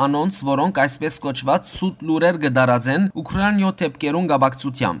կսպառնա անոնց, որոնք այսպես կոչված սուտ լուրեր կդարածեն Ուկրաինա թեփկերուն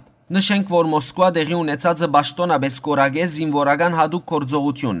գաբակցությամբ։ Նշենք, որ Մոսկվա դեղի ունեցածը պաշտոնապես կորագե զինվորական հadoop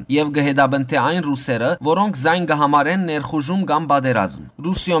գործողություն եւ գհեդաբնթե այն ռուսերը, որոնք Ձայն կհամարեն ներխուժում կամ բادرազմ։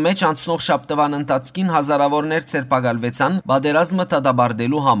 Ռուսիա մեջ անցնող շաբթվան ընթացքին հազարավորներ ցերպակալվեցան բادرազմը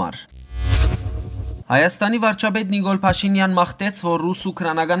դադարելու համար։ Հայաստանի վարչապետ Նիկոլ Փաշինյան մաղթեց, որ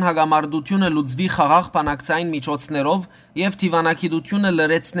ռուս-ուկրաինական հագամարտությունը լուծվի խաղաղ բանակցային միջոցներով եւ թիվանակիտությունը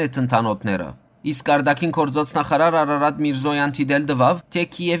լրացնե թնդանոթները։ Իսկ արտաքին գործոց նախարար Արարատ Միրզոյան թիդել տվավ, թե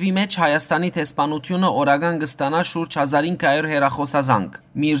Կիևի մեջ Հայաստանի տեսփանությունը օրական կստանա շուրջ 1500 հեռախոսազանգ։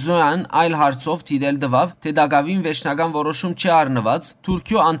 Միրզոյան այլ հարցով թիդել տվավ, թե դակավին վերջնական որոշում չի առնված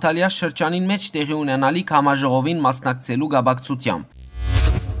Թուրքիո Անտալիա շրջանին մեջ տեղի ունենալիք համաժողովին մասնակցելու գաբակցությամբ։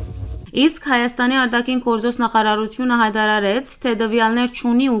 Իսկ Հայաստանի արտաքին գործոց նախարարությունը հայտարարեց, թե դվյալներ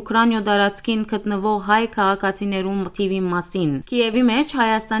չունի Ուկրաինա տարածքին գտնվող հայ քաղաքացիներու թիվի մասին։ Կիևի մեջ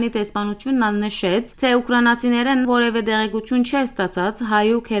Հայաստանի տեսփանությունն նշեց, թե ուկրաինացիներն որևէ տեղեկություն չէ ստացած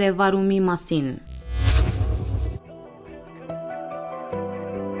հայու քերեվարումի մասին։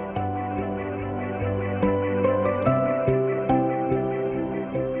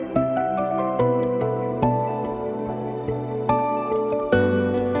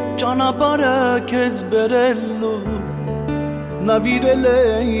 Ճանապարհը քեզ բերելու նավիրել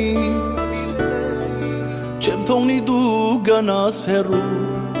էիս չեմ թողնի դու գնաս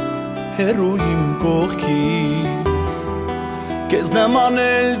հեռու իմ կողքից քեզ նման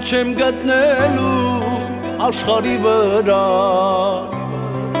էլ չեմ գտնելու աշխարհի վրա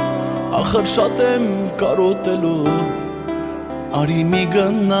ախր շատ եմ կարոտելու արի մի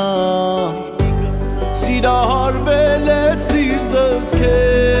գնա Սիրահարվել է սիրտս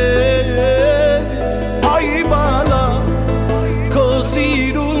քեզ Այ բալա Քո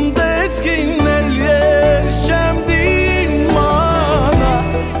սիրուն տեսքին էլ ես չեմ դիմանա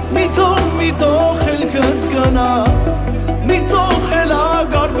Մի թող խելքս գնա Մի թող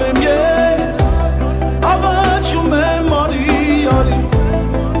խելագարվեմ ես Աղաչում եմ արի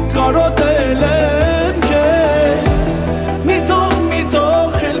Կարոտել եմ քեզ Մի թող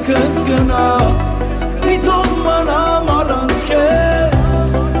խելքս գնա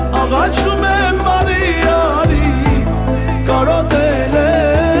Աղաչում եմ արի կարոտել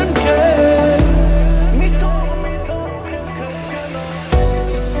եմ քեզ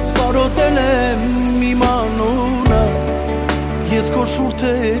Կարոտել եմ իմ անունը ես քո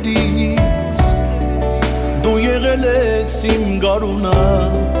շուրթերից գարունա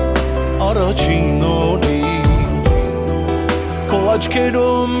առաջին օրից Քո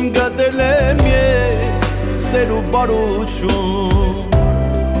աչքերում գտել եմ ես սեր ու բարություն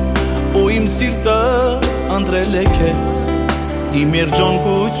ու իմ սիրտը ընտրել է քեզ իմ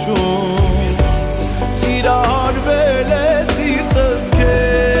երջանկություն Սիրահարվել է սիրտս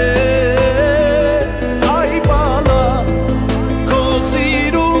քեզ Այ բալա քո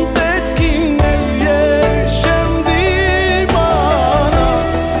սիրուն տեսքին էլ ես չեմ դիմանա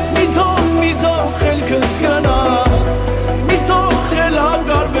Մի թող խելքս գնա Մի թող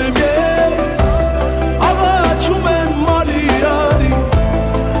խելագարվեմ ես Աղաչում եմ մարիարի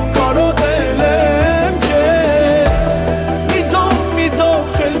Կարոտել եմ քեզ Մի թող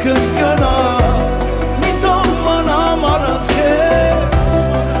խելքս գնա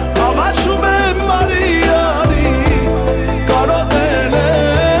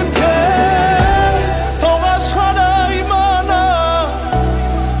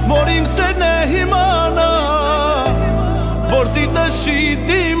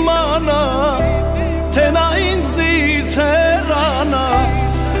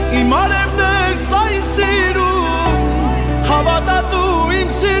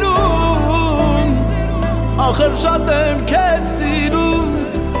Ախր շատ եմ քեզ սիրում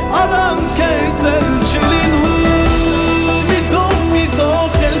Առանց քեզ էլ չի լինում Մի թող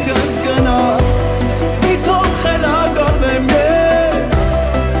խելքս գնա Մի թող խելագարվեմ ես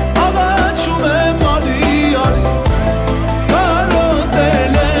Աղաչում եմ արի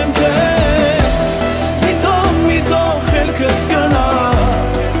Կարոտել եմ քեզ Մի թող խելքս գնա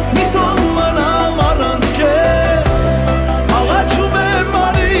Մի թող մնամ առանց քեզ Աղաչում եմ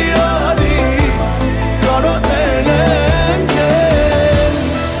արի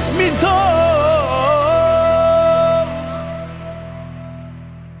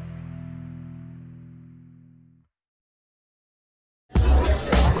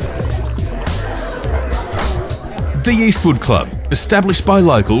The Eastwood Club, established by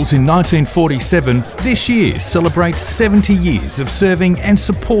locals in 1947, this year celebrates 70 years of serving and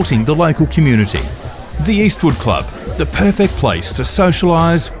supporting the local community. The Eastwood Club, the perfect place to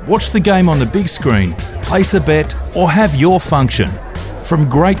socialise, watch the game on the big screen, place a bet or have your function. From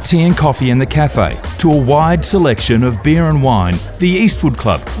great tea and coffee in the cafe to a wide selection of beer and wine, the Eastwood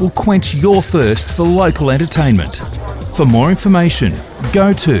Club will quench your thirst for local entertainment. For more information,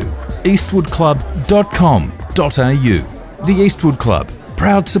 go to eastwoodclub.com.au. The Eastwood Club,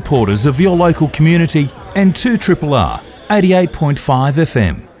 proud supporters of your local community and 2RRR 88.5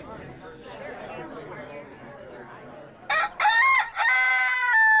 FM.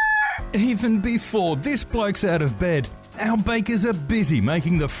 Even before this bloke's out of bed, our bakers are busy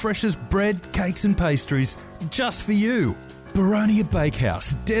making the freshest bread, cakes and pastries just for you. Baronia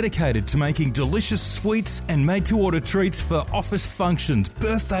Bakehouse, dedicated to making delicious sweets and made-to-order treats for office functions,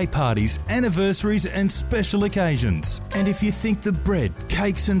 birthday parties, anniversaries and special occasions. And if you think the bread,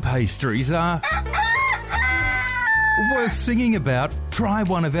 cakes and pastries are worth singing about, try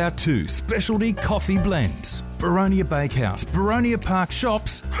one of our 2 specialty coffee blends. Baronia Bakehouse, Baronia Park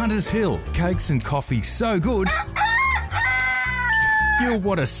Shops, Hunters Hill. Cakes and coffee so good, you'll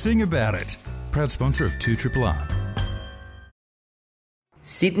want to sing about it. Proud sponsor of 2RRR.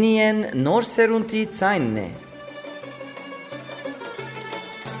 Սիդնիեն Նոր Սերունդի ձայնն է։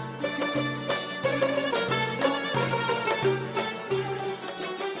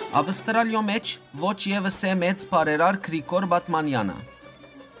 Ավստրալիո մեջ ոչ ևս է մեծ բարերար Krikor Batmanian-ը։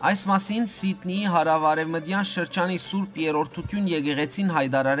 Այս մասին Սիդնեի հարավարևմտյան շրջանի Սուրբ Երրորդություն եկեղեցին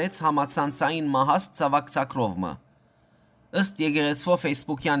հայտարարեց համացանցային մահաց ցավակցակրովը։ Ըստ եկեղեցվո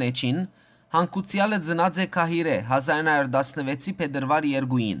Facebook-յան էջին, հանկուցյալը ծնած է Քահիրե 1916-ի փետրվար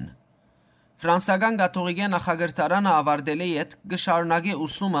 2-ին։ Ֆրանսիական կաթողիկե նախագահարանը ավարտել է իդ գշարունակե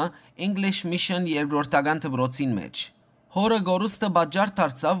ուսումը English Mission երկրորդական դպրոցին մեջ։ Հորը գորուստը բաժար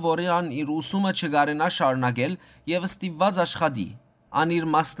դարձավ, որին իր ուսումը չգարենա շարունակել եւ ստիպված աշխատի։ Ան իր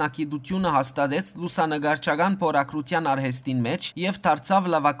մասնակցությունը հաստատեց լուսանկարչական փորագրության արհեստին մեջ եւ դարձավ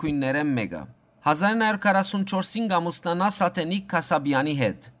լավագույններեն մեկը։ 1944-ին ամուսնանա Սաթենիկ Քասաբյանի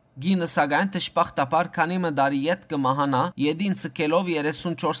հետ։ Գինը սակայն դժբախտաբար քանի մդարի հետ կմահանա, յետին ցկելով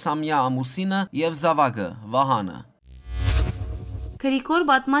 34-ամյա ամուսինը եւ զավակը Վահանը։ Krikor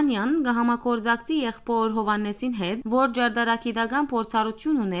Batmanian գահամակորձակցի եղբոր Հովանեսին հետ, որ ջարդարակիդական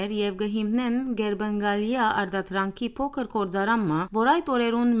փորձառություն ուներ եւ գհիմնեն Գերբենգալիա արդատրանքի փոքր կորձարամը, որ այդ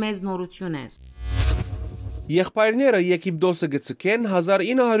օրերուն մեծ նորություն էր։ Եղբայրները Եգիպտոսը գցկեն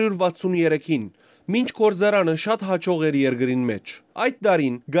 1963-ին, մինչ կորձարանը շատ հաջող էր երկրին մեջ։ Այդ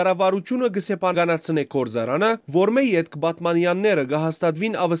դարին գարավարությունը գսեպանացնե կորձարանը, որ մեյ հետ Բատմանյանները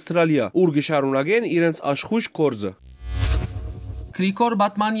գահաստատվին Ավստրալիա, ուր գշարունակեն իրենց աշխույժ կորձը։ Krikor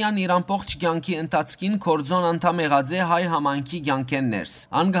Batmanian իր ամբողջ կյանքի ընթացքին կորձոն անդամ եղած է հայ համայնքի կյանքեն ներս։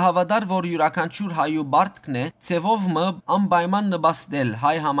 Անգահավատար, որ յուրաքանչյուր հայու բարդքն է ցևով մը անպայման նպաստել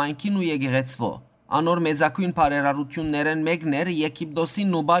հայ համայնքին ու եկեղեցվո։ Անոր մեծակույն բարերարություններն մեկն էր Եգիպտոսի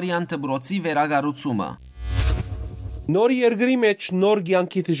Նուբարյան դպրոցի վերագառուցումը։ Նոր երկրի մեջ նոր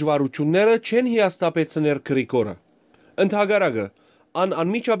կյանքի դժվարությունները չեն հիասթափեցնել Krikor-ը։ Ընդհակառակը,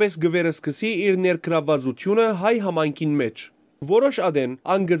 անմիջապես գվերսկսի իր ներգրավվածությունը հայ համայնքին մեջ։ Որոշ ադեն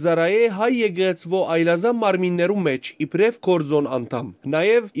անգծարայե հայ եկեղեցվո այլազան մարմիններու մեջ իբրև կորձոն անդամ,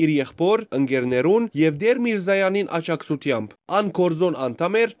 նաև իր եղբոր, ընկերներուն եւ Դեր Միրզայանին աջակցությամբ, ան կորձոն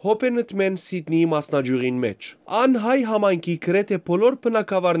անդամ էր Հոփենտմեն Սիդնիի մասնաճյուղին մեջ։ Ան հայ համայնքի գրեթե բոլոր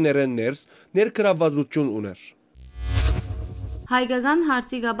բնակավարներեն ներս ներգրավվածություն ուներ։ Հայկական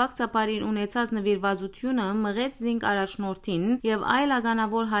հարցիգաբակ ծապարին ունեցած նվիրվածությունը մղեց զինք առաջնորդին եւ այլ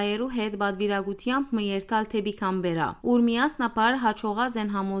ագանավոր հայերու հետ բադվիրագությամբ մերթալ թեպի Կամբերա, ուր միասնապար հաջողած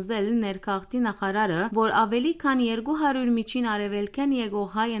են համոզել ներքաղթի նախարարը, որ ավելի քան 200 միջին արևելքեն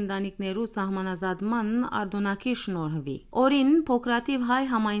եկող հայ ընտանիքներու սահմանազատման արդոնակի շնորհվի։ Օրին փոքրատիվ հայ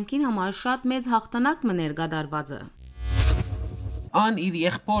համայնքին համար շատ մեծ հաղթանակ մը ներկատարված է։ Ան իր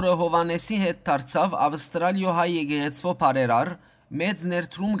եղբորը Հովանեսի հետ դարձավ Ավստրալիո հայ եկեղեցվո բարերար, մեծ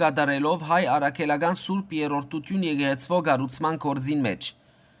ներդրում կատարելով հայ արաքելական Սուրբ Երրորդություն եկեղեցվո կառուցման գործին մեջ,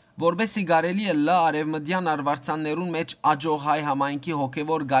 որբեսի կարելի է լա արևմտյան արվարձաններուն մեջ աջող հայ համայնքի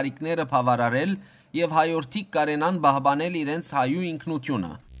հոգևոր գարիկները բավարարել եւ հայորդիկ կարենան պահպանել իրենց հայու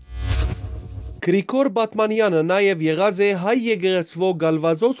ինքնությունը։ Krikor Batmaniանը նաև եղած է հայ եկեղեցվո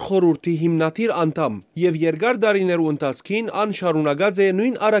գալվածոց խորհրդի հիմնադիր անդամ եւ երկար դարիներու ընթացքին ան շարունակած է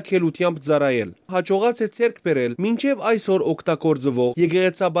նույն առաքելությամբ ծառայել։ Հաջողած է ցերկ բերել մինչև այսօր օգտագործվող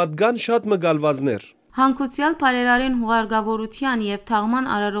եկեղեցաբադգան շատ մգալվածներ։ Հանկուցյալ բարերարին հուղարկավորության եւ թաղման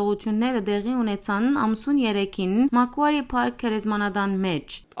արարողությունները դեղի ունեցան ամսուն 3-ին Մակվարի Փարք քերեզմանադան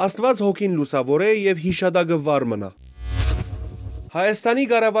մեջ։ Աստված հոգին լուսավոր է եւ հիշադակը վառ մնա։ Հայաստանի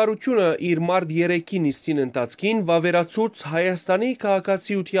կառավարությունը իր մարտ 3-ի նիստին ընթացքին վավերացուց Հայաստանի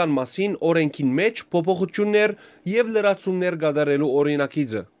քաղաքացիության մասին օրենքին մեջ փոփոխություններ եւ լրացումներ կատարելու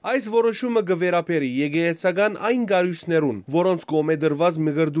օրինակիցը։ Այս որոշումը կվերապերի եկեղեցական այն գարույցներուն, որոնց կողմէ դրված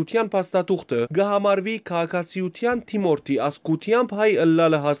մգրդության փաստաթուղթը կհամարվի քաղաքացիության թիմորդի ասկությամբ հայ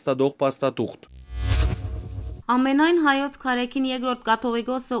ըլլալը հաստատող փաստաթուղթ։ Ամենայն հայոց քարեքին երկրորդ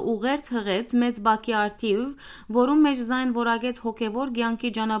կաթողիկոսը ուղերձ հղեց մեծ բակի արդիվ, որում մեջ Ձայն որակեց հոգևոր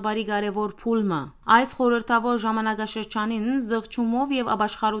կյանքի ճանապարհի կարևոր փուլը։ Այս խորհրդավոր ժամանակաշրջանին զղջումով եւ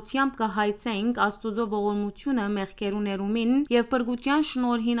ապաշխարությամբ կհայցենք Աստուծո ողորմությունը մեղքերու ներումին եւ բրգության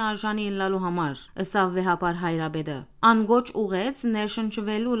շնորհին արժանի ելնալու համար, ըսավ վեհապար հայրաբեդը։ Անգոչ ուղեց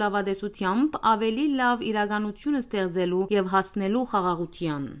ներշնչվելու լավադեսությամբ ավելի լավ իրականություն ստեղծելու եւ հասնելու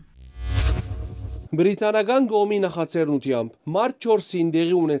խաղաղության։ Բրիտանական կողմի նախաձեռնությամբ մարտ 4-ին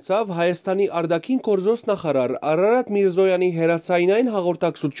դեղի ունեցավ Հայաստանի արտաքին գործոս նախարար Արարատ Միրզոյանի հերացայինային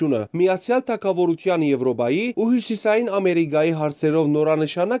հաղորդակցությունը Միացյալ Թագավորության Եվրոպայի ու Հյուսիսային Ամերիկայի հարցերով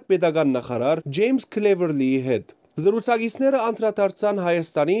նորանշանակ պետական նախարար Ջեյմս Քլևերլիի հետ։ Զրուցակիցները անդրադարձան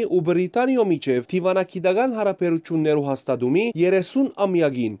Հայաստանի ու Բրիտանիո միջև դիվանագիտական հարաբերություններու հաստատումի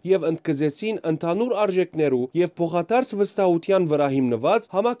 30-ամյակին եւ ընդգծեցին ընդհանուր արժեքներու եւ փոխադարձ վստահության վրա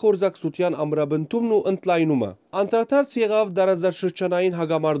հիմնված համագործակցության ամրապնդումն ու ընդլայնումը։ Անդրադարձ եղավ դարաձաշրջանային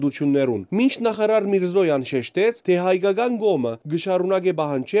հագամարտություններուն։ Մինչ նախարար Միրզոյան շեշտեց, թե հայկական կողմը գշարունակ է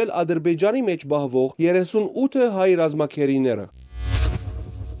պահանջել Ադրբեջանի մեջ բահվող 38 հայ ռազմաքերիները։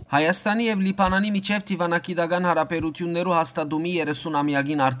 Հայաստանի եւ Լիբանանի միջև դիվանագիտական հարաբերություններու հաստատումի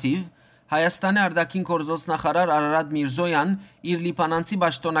 30-ամյակին արդիվ Հայաստանի արտաքին գործոս նախարար Արարատ Միրզոյան իր լիբանանցի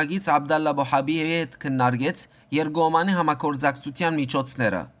պաշտոնագից Աբդալլա Բոհաբիի հետ քննարկեց երկկողմանի համագործակցության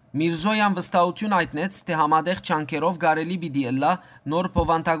միջոցները։ Միրզոյան վստահություն հայտնեց, թե համատեղ չանքերով կարելի պիտի ըլլա նոր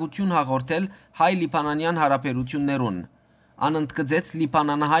փոխանցագություն հաղորդել հայ-լիբանանյան հարաբերություններուն։ Անընդգծեց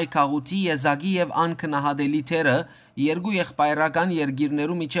Լիբանանահայ քաղուտի եզակի եւ անքնահատելի թերը երկու եղբայրական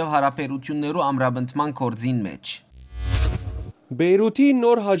երկիրներու միջև հարաբերություններու ամրապնդման գործին մեջ։ Բեյրութի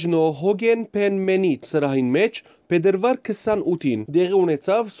նոր հաջնո Հոգեն Փենմենի ծրահին մեջ Փետրվար 28-ին դեղի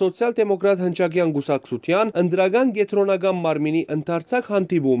ունեցավ սոցիալ-դեմոկրատ հնչակյան գուսակցության ընդրական կենտրոնական մարմինի ընդարձակ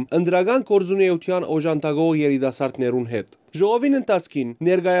հանդիպում ընդրական գործունեության օժանդակող երիտասարդներուն հետ։ Ժողովին ընթացքին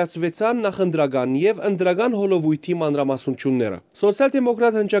ներկայացվեցան նախընտրական եւ ընդրական հոլովույթի մանրամասնությունները։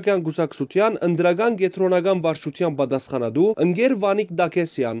 Սոցիալ-դեմոկրատ հնչակյան գուսակցության ընդրական կենտրոնական վարչության պատասխանատու ընկեր Վանիկ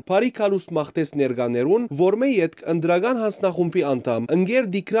Դակեսյան բարի քալուստ մաղթեց ներկաներուն, որմե յետք ընդրական հանձնախումբի անդամ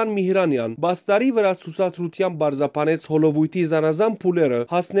ընկեր Դիկրան Միհրանյան բաստարի վրա ցուցադրությամբ բարձապանեց հոլովույթի զանազան փուլերը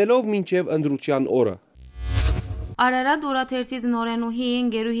հասնելով մինչև ընդրության օրը։ Արարատ օրաթերթի դնորենուհի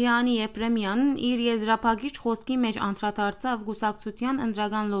Գերուհյանի Եփրեմյան իր եզրափակիչ խոսքի մեջ անդրադարձավ գուսակցության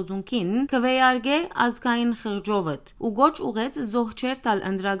ընդրական լոզունքին «Քվեարկե ազգային խղճովդ» ու գոչ ուղեց զոհ չեր տալ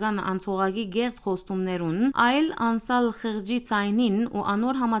ընդրական անցողակի գեղձ խոստումներուն, այլ անսալ խղճի ցայնին ու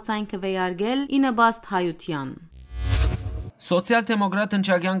անոր համացայն քվեարկել ինըբաստ հայության։ Սոցիալ-դեմոկրատ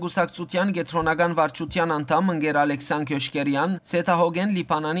ընչագյան գուսակցության գետրոնական վարչության անդամ ընկեր Ալեքսան Քյոշկերյան, Սետահոգեն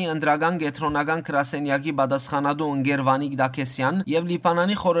Լիբանանի ընդրական գետրոնական գրասենյակի պատասխանատու ընկեր Վանիկ Դակեսյան եւ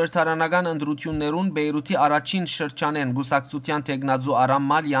Լիբանանի խորհրդարանական ընտրություններուն Բեյրութի առաջին շրջանեն գուսակցության տեխնազու Արամ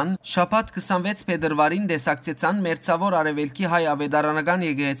Մալյան շաբաթ 26 փետրվարին դեսակցեցան Մերձավոր Արևելքի հայ ավետարանական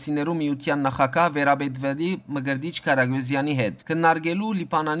եկեղեցիներու միության նախագահ Վերաբեդվելի Մգրդիչ Կարագոզյանի հետ, քննարկելու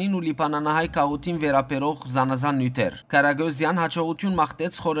Լիբանանին ու լիբանանահայ քաղաքին վերաբերող զանազան նյութեր։ Զյան հաջողություն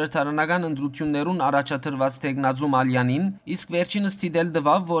մաղթեց խորհրդարանական ընտրություններուն առաջադրված տեխնազու Մալյանին, իսկ վերջինս դիտել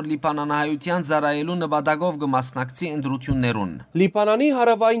դվավ, որ լիբանանահայության զարայելու նպատակով կմասնակցի ընտրություններուն։ Լիբանանի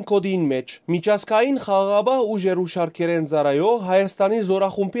հարավային կոդին մեջ միջազգային խաղաղապահ ուժերու շարքերեն զարայող Հայաստանի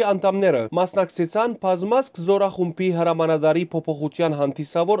զորախումբի անդամները մասնակցեցան բազմազգ զորախումբի հրամանատարի փոփոխության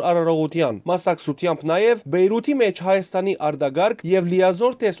հանդիսավոր արարողության, մասնակցությամբ նաև Բեյրութի մեջ Հայաստանի արտագարկ եւ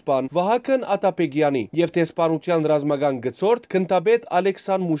լիազոր տեսփան Վահագն Ատապեգյանի եւ տեսփանության ռազմական գծորդ քննադատ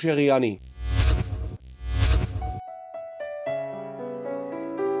Ալեքսան Մուշեղյանի։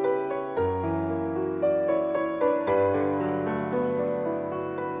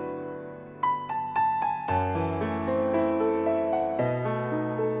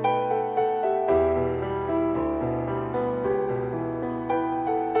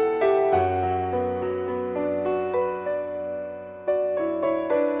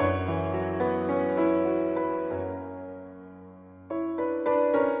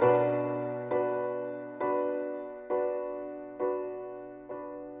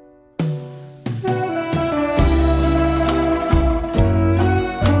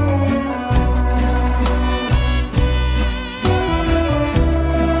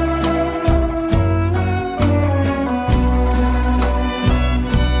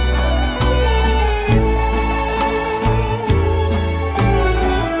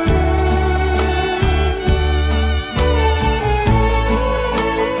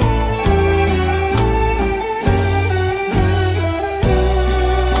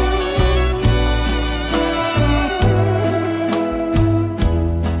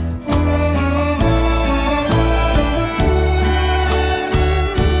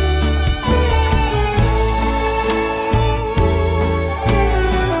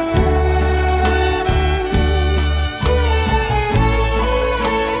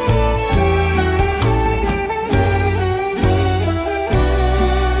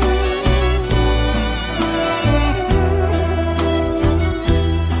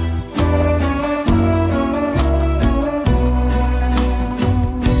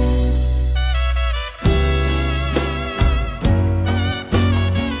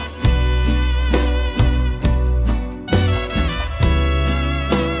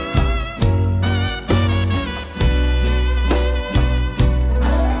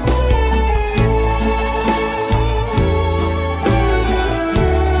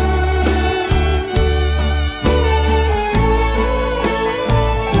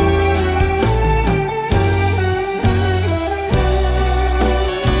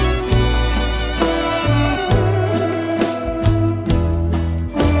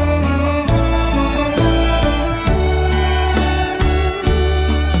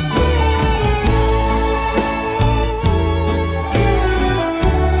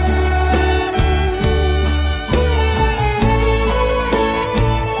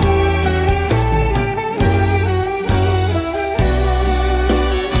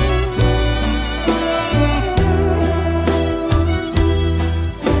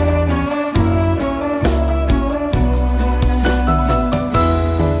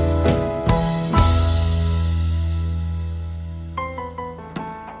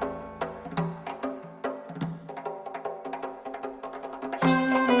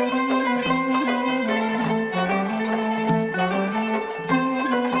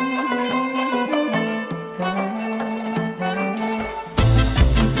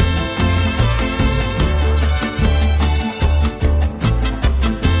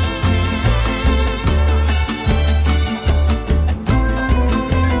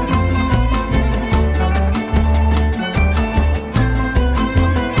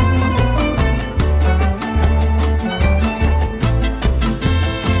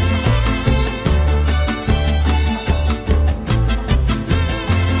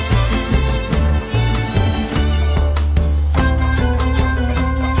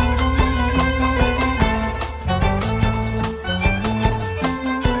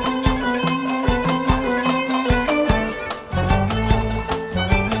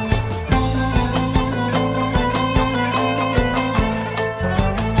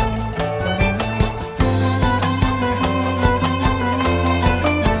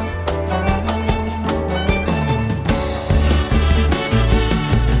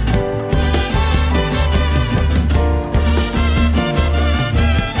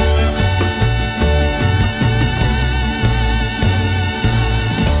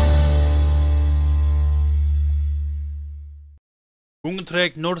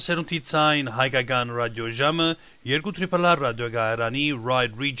 ընտրեք Նոր Սերունդի Ձայն Հայկական ռադիոժամը 2 ռադիոգայարանի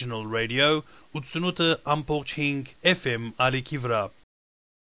Ride Regional Radio 88.5 FM ալիքի վրա։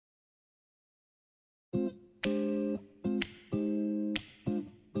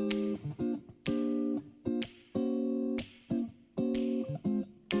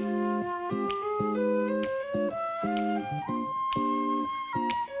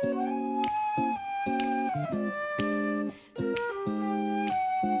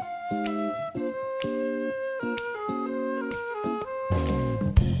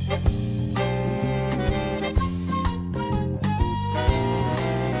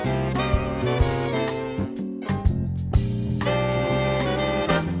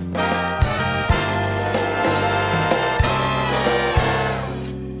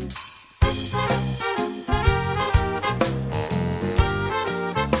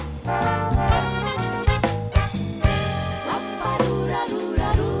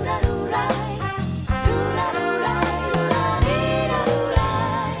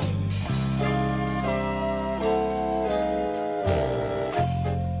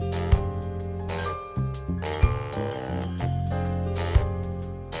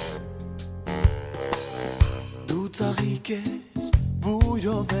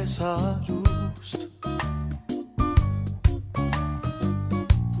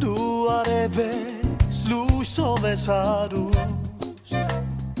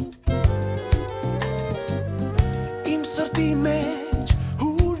 Im srti մեջ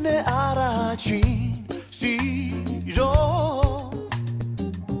հուրն է առաջին սիրո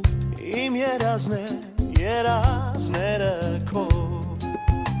Im երազները քո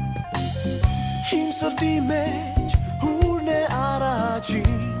Im srti մեջ հուրն է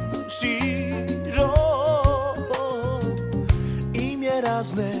առաջին սիրո Im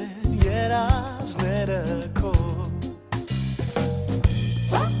երազները քո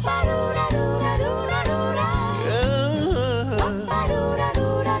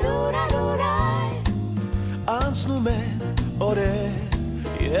Անցնում են օրեր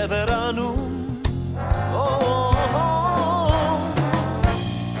և վերանում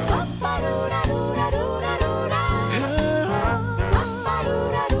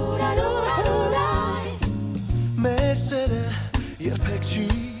Մեր սերը երբեք չի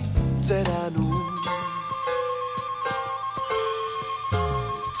ծերանում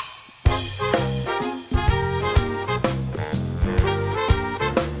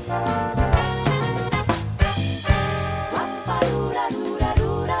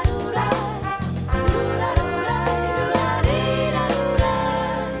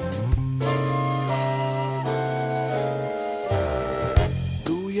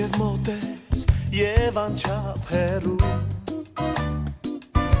Անչափ հեռու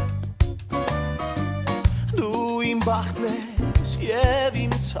Դու իմ բախտն ես և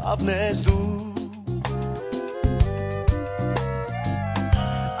իմ ցավն ես դու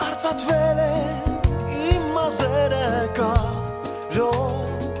Արծաթվել են իմ մազերը կարոտից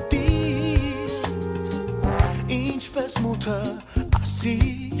Ինչպես մութը աստղի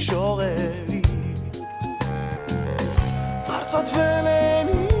շողերից Արծաթվել են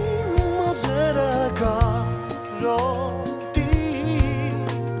կարոտից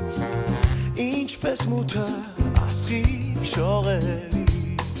Ինչպես մութը աստղի շողերից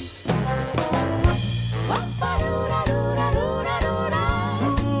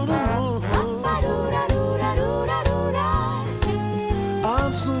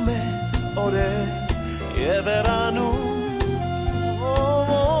Անցնում են օրեր և վերանում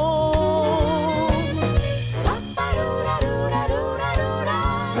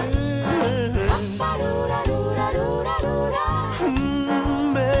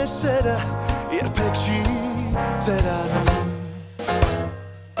երբեք չի ծերանում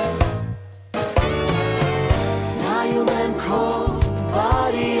Նայում եմ քո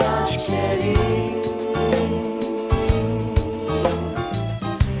բարի աչքերին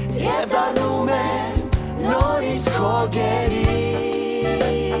Եվ դառնում եմ նորից քո գերին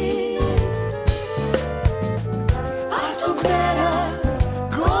Արցունքները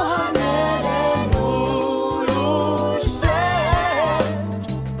գոհարներ են ու լույսեր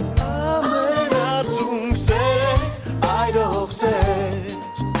Ամեն արցունք սեր է այրող սեր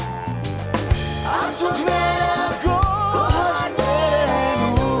Արցունքները գոհարներ են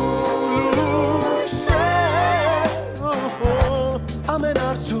ու լույսեր Ամեն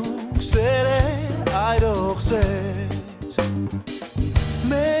արցունք սեր է այրող սեր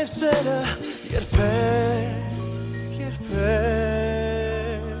Մեր սերը երբեք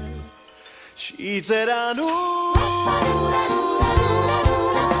չի ծերանում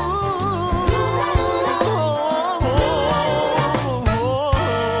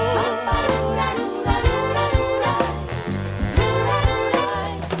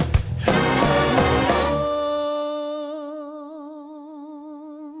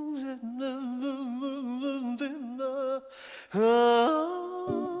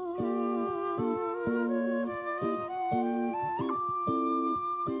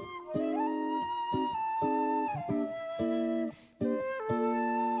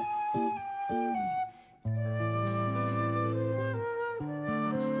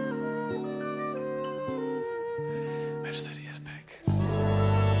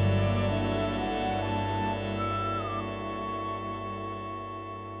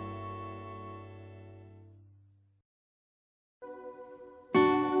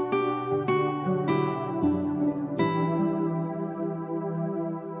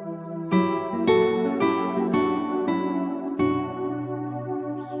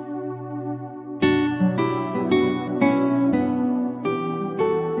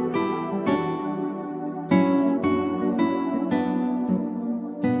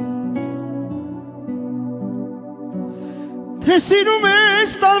Հեսիրում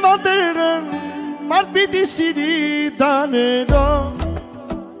ես տալվատեղը մարդ պիտի սիրի դաներով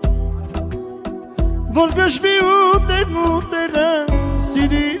Որ գշվի ու տեղը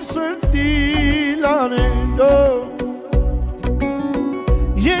սիրիր սրտի լաներով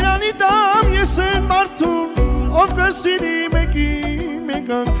Երանի դամ ես են մարդուն ով կսիրի մեկ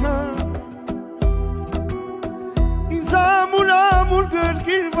անգամ Ինձ ամուր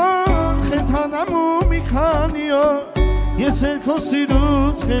գրգիրվան խեթանամ ու մի քանի օր Ես էլ քո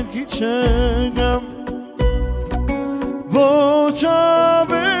սիրուց խելքի չգամ Ոչ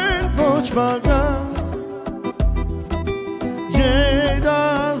ավել, ոչ բագաս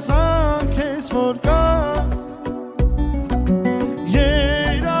Երազանք ես որ կաս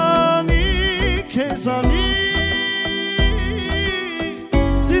Երանի քեզանից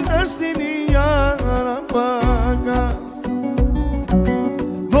Սիրտս լինի յարան բագաս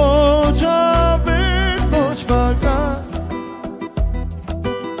Ոչ ավել, ոչ բագաս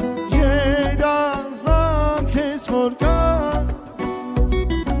որ կաս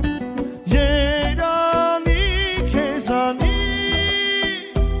Երանի քեզանից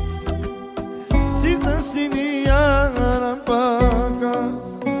Սիրտս լինի յարան պակաս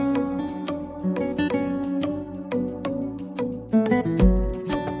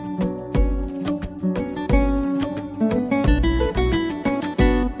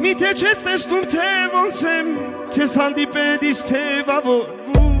Միթե չես տեսնում թե ոնց եմ Քեզ հանդիպելիս թևավորվում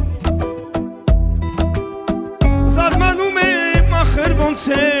Զարմանում եմ ախր ոնց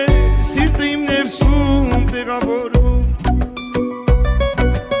է սիրտը իմ ներսում տեղավորվում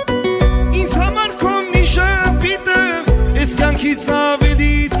Ինձ համար քո մի շփիտը ես կյանքից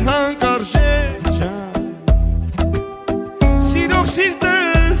ավելի թանկ արժե ջան Սիրող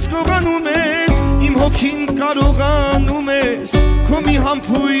սիրտս գողանում ես իմ հոգին կարողանում ես քո մի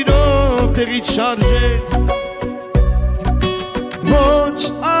համբույրով տեղից շարժել Ոչ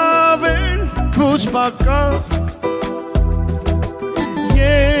ավել, ոչ բակավ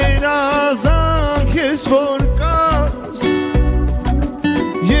Երազանք ես որ կաս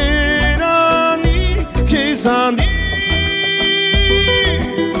Երանի քեզանից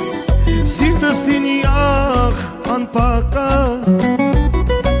Սիրտս լինի ախ անպակաս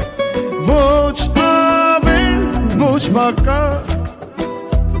Ոչ ավել, ոչ բակաս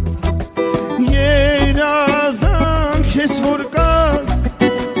Երազանք ես որ կաս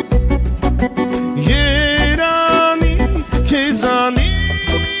Երանի քեզանից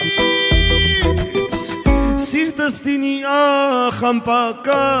Սիրտս լինի ախ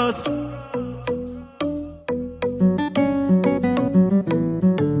անպակաս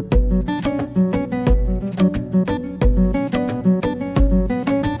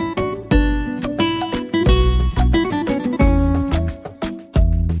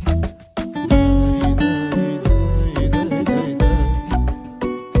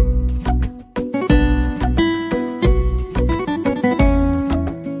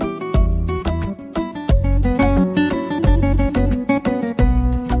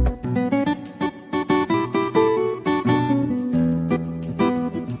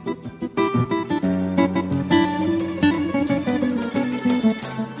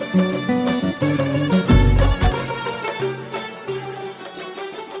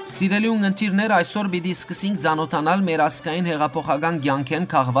Սիրելի ունգընտիրներ, այսօր պիտի սկսենք ծանոթանալ մեր ազգային հեղափոխական կյանքեն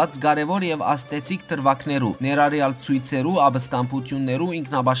քաղված կարևոր եւ աստեցիկ դրվագներու, ներառյալ ցույցերու, ապստամբություններու,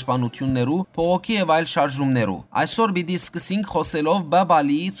 ինքնաբաշխանություններու, փողոքի եւ այլ շարժումներու։ Այսօր պիտի սկսենք խոսելով Բab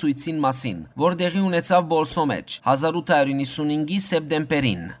Aalիի ցույցին մասին, որ տեղի ունեցավ Բոլսո մեջ 1895-ի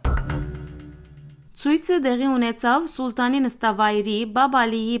սեպտեմբերին։ Ցույցը տեղի ունեցավ Սուլտանի նստավայրի Բab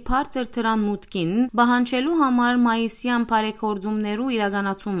Aalիի բարձր թրան մուտքին, բահանջելու համար մայիսյան բարեգործումներու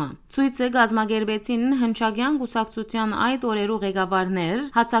իրականացումը։ Ցույցը գազմագերբեցին հնչագյան գուսակցության այդ օրերու ղեկավարներ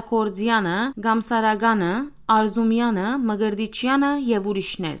Հացակորձյանը, Գամսարագանը, Արզումյանը, Մգրդիչյանը եւ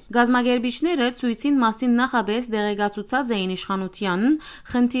ուրիշներ։ Գազմագերբիչները ցույցին մասին նախաբես դեղեկացուցած էին իշխանության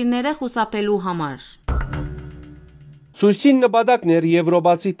խնդիրները խուսափելու համար։ Ցույցին նպատակն էր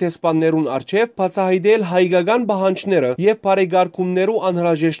եվրոպացի տեսփաններուն առջև բացահայտել հայկական պահանջները եւ բարեգարկումներու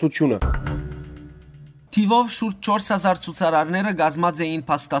անհրաժեշտությունը։ Թիվով շուրջ 4000 ցուցարարները գազմած էին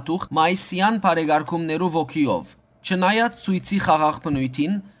փաստաթուղթ մայիսյան բարեգարկումներու ոգիով։ Չնայած ցույցի խաղաղ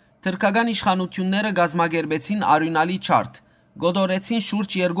բնույթին, թրքական իշխանությունները գազմագերբեցին արյունալի չարտ, գոդորեցին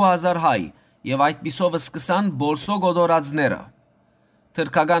շուրջ 2000 հայ եւ այդպիսով սկսան Բոլսո գոդորածները։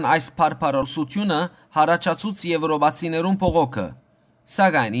 Թրքական այս փարփարոսությունը հարաճացուց եվրոպացիներուն փողոքը,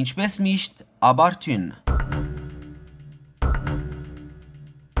 սակայն ինչպես միշտ աբարթյուն։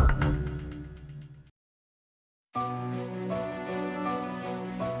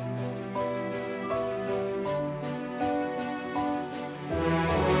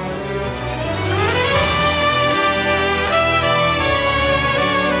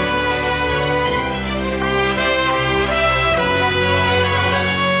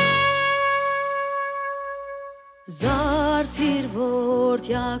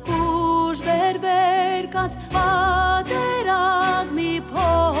 որդյակ ուժ բերվերկած պատերազմի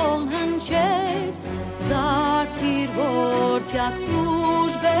փողն հնչեց Զարդիր որդյակ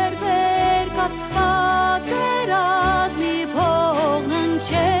ուժ բերվերկած պատերազմի փողն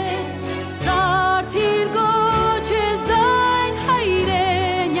հնչեց Զարդիր գոչեց ձայն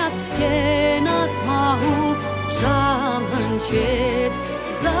հայրենյաց կենաց մահու շամ հնչեց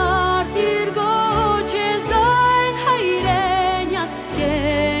Զարդիր գոչեց ձայն հայրենյաց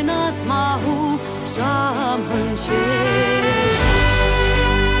կենաց մահու շամ հնչեց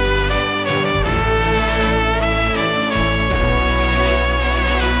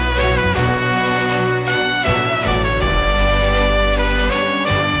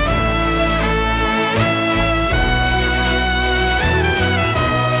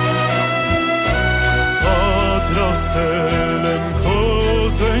Պատրաստել եմ քո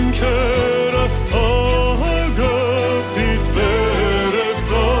զենքերը ահագաղթիդ վերև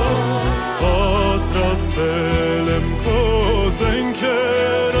կա Պատրաստել եմ քո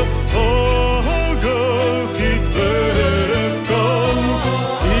զենքերը ահագաղթիդ վերև կա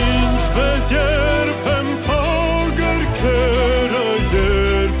Ինչպես երբեմ թա գրքերը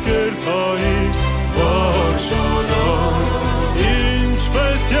երբ կերթայիր վարշանան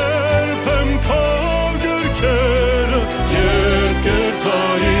Ինչպես երբեմ թա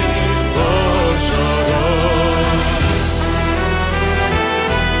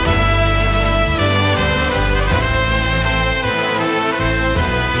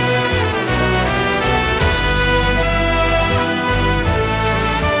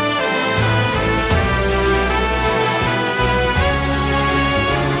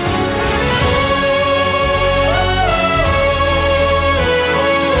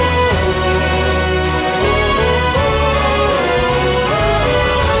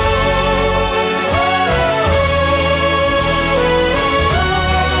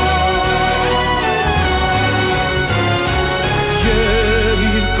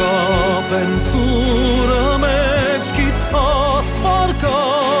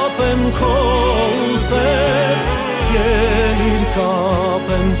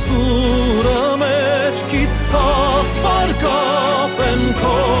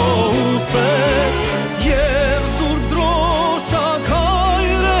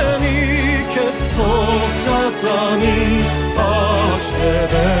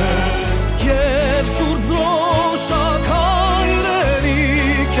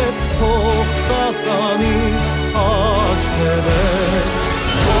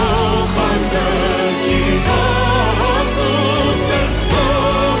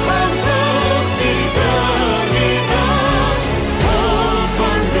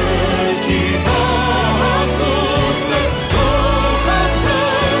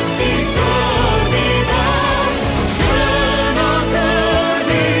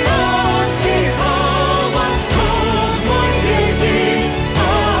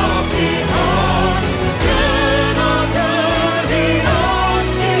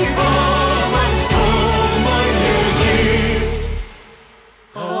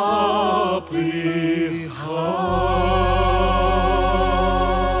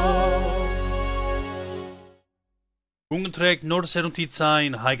Ունգընտրեք Նոր Սերունդի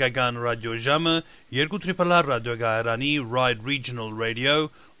Ձայն Հայկական ռադիոժամը 2 ռադիոգայարանի Ride Regional Radio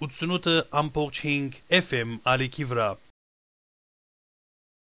 88.5 FM ալիքի վրա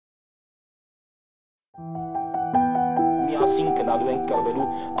Միասին գնալու ենք կռվելու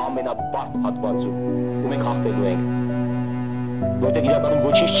ամենաբարդ հատվածում ու մենք հաղթելու ենք որտեղ իրականում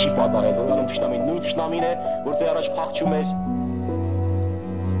ոչինչ չի պատահել որովհետև թշնամին նույն թշնամին է որ ձեր առաջ փախչում էր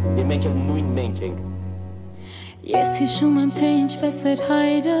եւ մենք էլ նույն մենք ենք Ես հիշում եմ թե ինչպես էր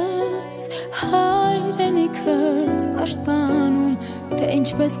հայրս հայրենիքս պաշտպանում թե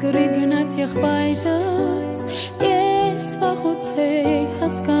ինչպես կռիվ գնաց եղբայրս ես վախոցեի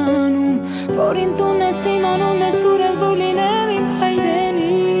հասկանում որ իմ տունն ես իմ անունն ես ուրել որ լինեմ իմ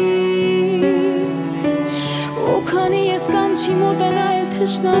հայրենիք ու քանի ես կանչի մոտենա էլ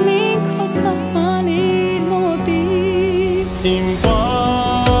թշնամին քո սահմանին մոտիկ իմ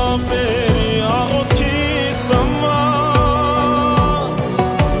պապերի աղոթքի Սամած,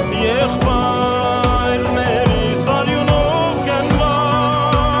 եղբայրների սարյունով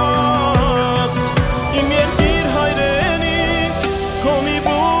գնված Իմ երկիր հայրենիք, քո մի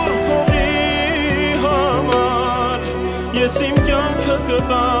բուր հողի համար Ես իմ կյանքը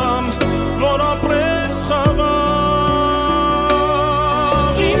կտամ, որ ապրես խաղաղ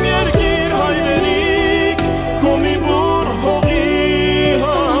Իմ երկիր հայրենիք, քո մի բուր հողի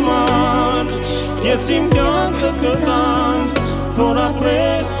համար Ես իմ կյանքը կտամ, որ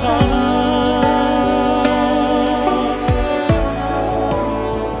ապրես խաղաղ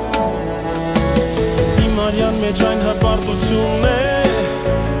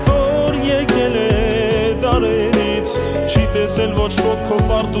տեսել ոչ ոք քո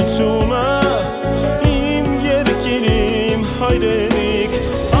պարտությունը իմ երկիր իմ հայրենիք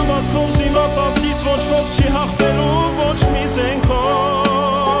հավատքով զինված ազգից ոչ ոք չի հաղթելու ոչ մի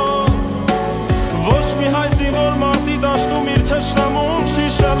զենքով ոչ մի հայ զինվոր մարտի դաշտում իր թշնամուն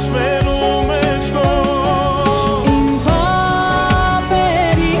չի շարժվելու մեջքով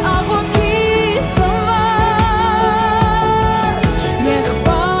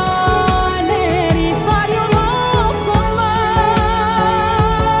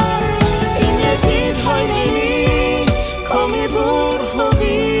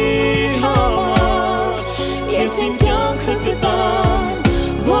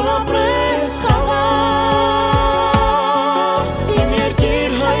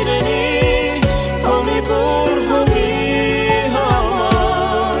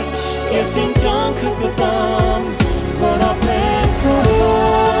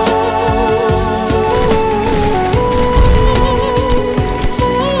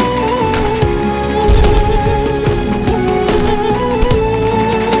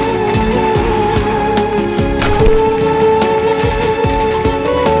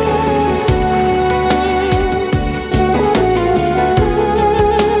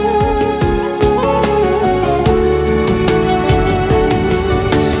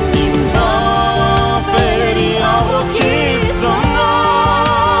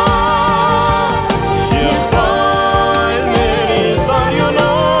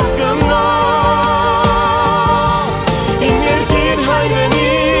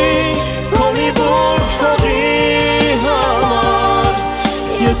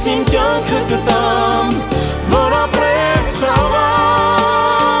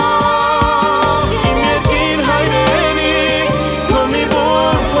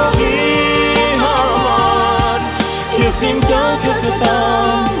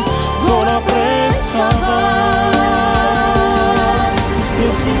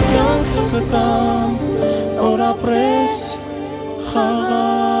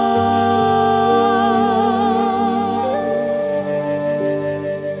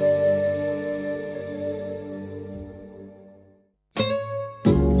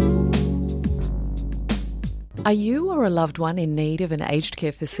Are you or a loved one in need of an aged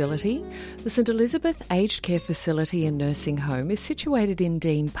care facility? The St Elizabeth Aged Care Facility and Nursing Home is situated in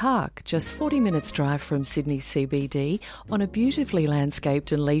Dean Park, just 40 minutes drive from Sydney CBD, on a beautifully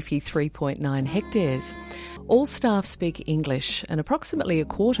landscaped and leafy 3.9 hectares. All staff speak English and approximately a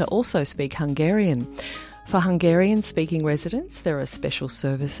quarter also speak Hungarian. For Hungarian-speaking residents, there are special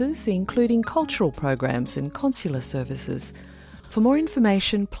services, including cultural programs and consular services. For more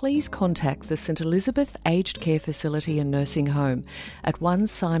information, please contact the St Elizabeth Aged Care Facility and Nursing Home at 1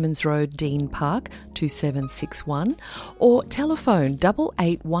 Simons Road, Dean Park, 2761, or telephone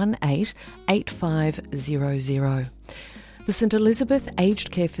 8818 8500. The St Elizabeth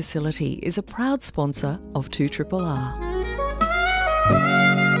Aged Care Facility is a proud sponsor of 2RRR.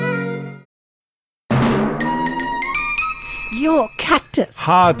 Your cactus.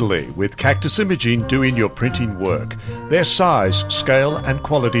 Hardly, with Cactus Imaging doing your printing work. Their size, scale and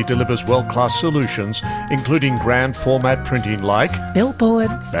quality delivers world-class solutions, including grand format printing like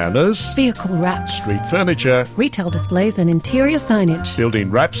billboards, banners, vehicle wraps, street furniture, retail displays and interior signage, building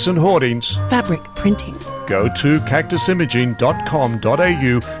wraps and hoardings, fabric printing. Go to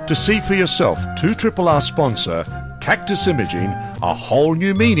cactusimaging.com.au to see for yourself. 2RRR sponsor, Cactus Imaging, a whole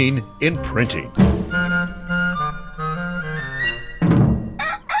new meaning in printing.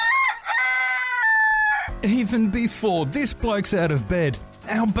 Even before this bloke's out of bed,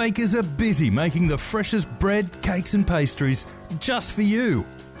 our bakers are busy making the freshest bread, cakes and pastries just for you.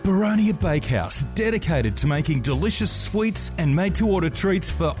 Baronia Bakehouse, dedicated to making delicious sweets and made-to-order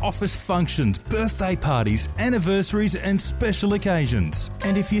treats for office functions, birthday parties, anniversaries and special occasions.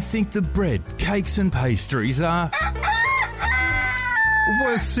 And if you think the bread, cakes and pastries are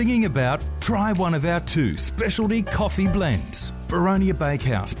worth singing about, try one of our 2 specialty coffee blends. Baronia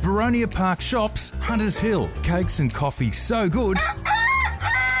Bakehouse, Baronia Park Shops, Hunters Hill. Cakes and coffee so good,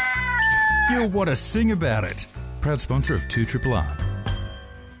 you'll want to sing about it. Proud sponsor of 2RRR.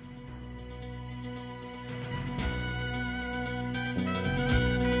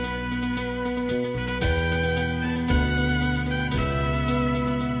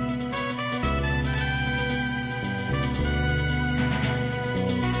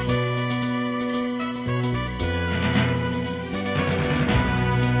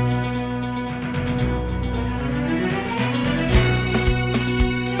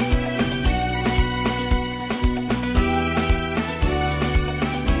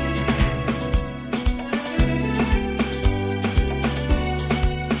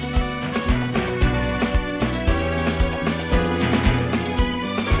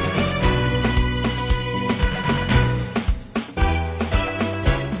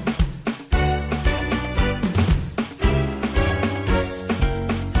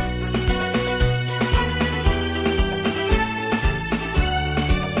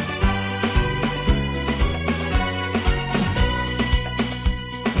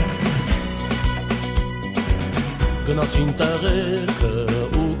 գնացին տեղերքը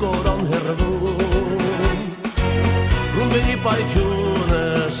ու կորան հեռվում Ռումբերի պայթյունը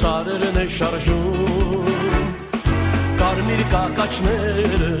սարերն է շարժում Կարմիր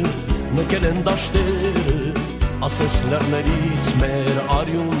կակաչները նկել են դաշտերը Ասես լեռներից մեր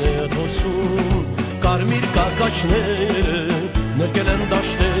արյուն է հոսում Կարմիր կակաչները նկել են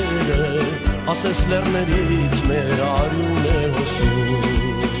դաշտերը Ասես լեռներից մեր արյուն է հոսում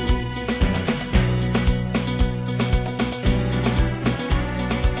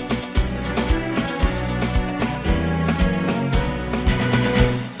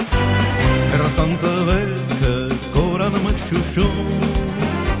Հեռացան տղերքը կորան մշուշում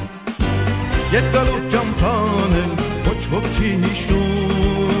Երկալու ճամփան էլ ոչ ոք չի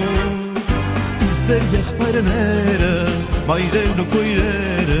հիշում Ձեր եղբայրները, մայրերն ու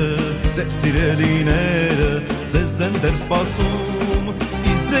քույրերը Ձեր սիրելիները, ձեզ են դեռ սպասում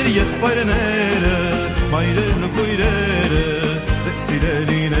Իսկ ձեր եղբայրները, մայրերն ու քույրերը Ձեր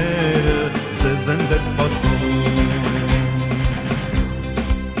սիրելիները, ձեզ են դեռ սպասում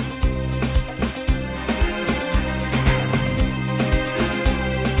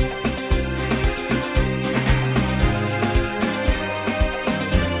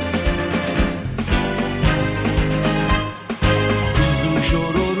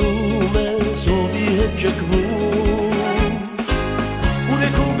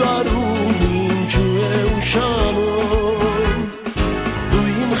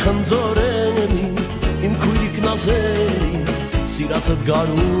Սիրացդ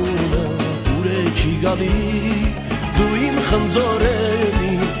գարունը ուր է չի գալի Դու իմ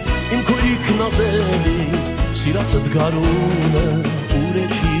խնձորենի, իմ քույրիկ նազելի Սիրացդ գարունը ուր է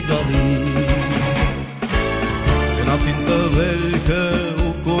չի գալի Գնացին տղերքը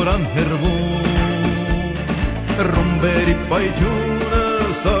ու կորան հեռվում Ռումբերի պայթյունը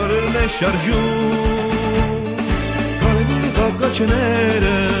սարերն է շարժում Կարմիր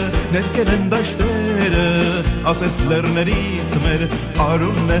կակաչները ներկել են դաշտերը Ասես լեռներից մեր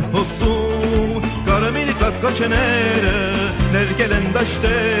արյունն է հոսում Կարմիր կակաչները ներկել են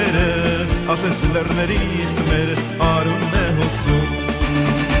դաշտերը Ասես լեռներից մեր արյունն է հոսում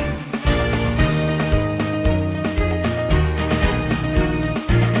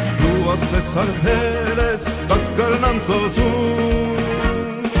Դու ասես արբել ես տակարնան ծոցում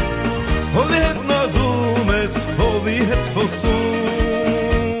Հովի հետ նազում ես, հովի հետ խոսում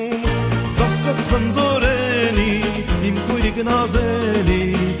Խնձորենի, իմ քույրիկ նազելի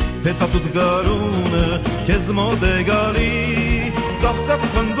Հեսացուտ գարունը, քեզ մոտ է գալի Ծաղկած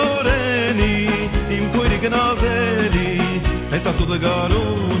խնձորենի, իմ քույրիկ նազելի Հեսացուտ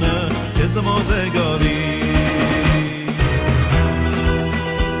գարունը, քեզ մոտ է գալի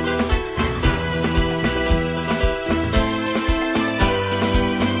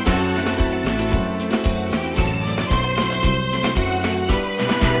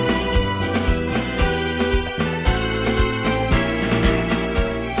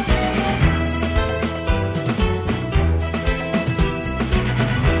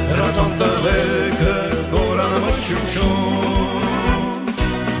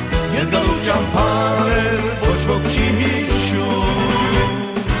Երկալու ճամփան էլ ոչ ոք չի հիշում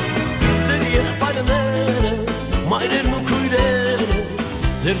Ձեր եղբայրները, մայրերն ու քույրերը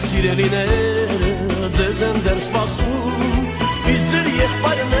Ձեր սիրելիները, ձեզ են դեռ սպասում Իսկ ձեր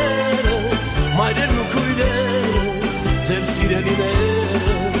եղբայրները, մայրերն ու քույրերը Ձեր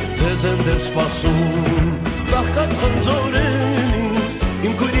սիրելիները, ձեզ են դեռ սպասում Ծաղկած խնձորենի,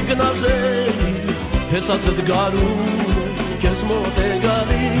 իմ քույրիկ նազելի Հեսացդ գարունը, քեզ մոտ է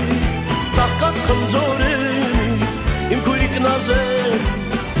գալի Ծաղկած խնձորենի, իմ քույրիկ նազելի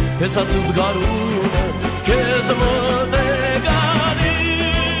Հեսացդ գարունը, քեզ մոտ է գալի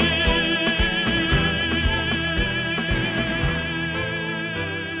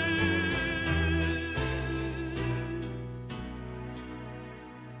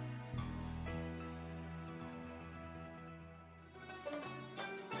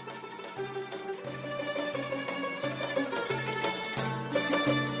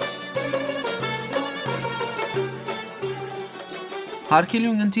Հարգելի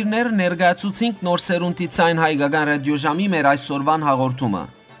ունգընտիրներ, ներկայացուցինք Նոր Սերունդի Ձայն Հայկական ռադիոժամի մեր այսօրվան հաղորդումը։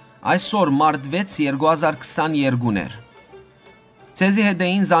 Այսօր մարտ 6 2022-ներ։ Ցեզի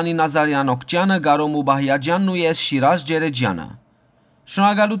հետեին Զանի Նազարյան Օկջյանը, Գարոմ Ուբահյաջյանն ու ես Շիրազ Ջերեջյանը։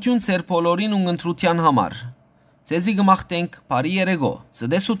 Շնորհակալություն ձեր բոլորին ունգընտրության համար։ Ցեզի գմախտենք բարի երեգո,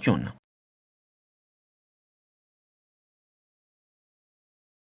 ցտեսություն։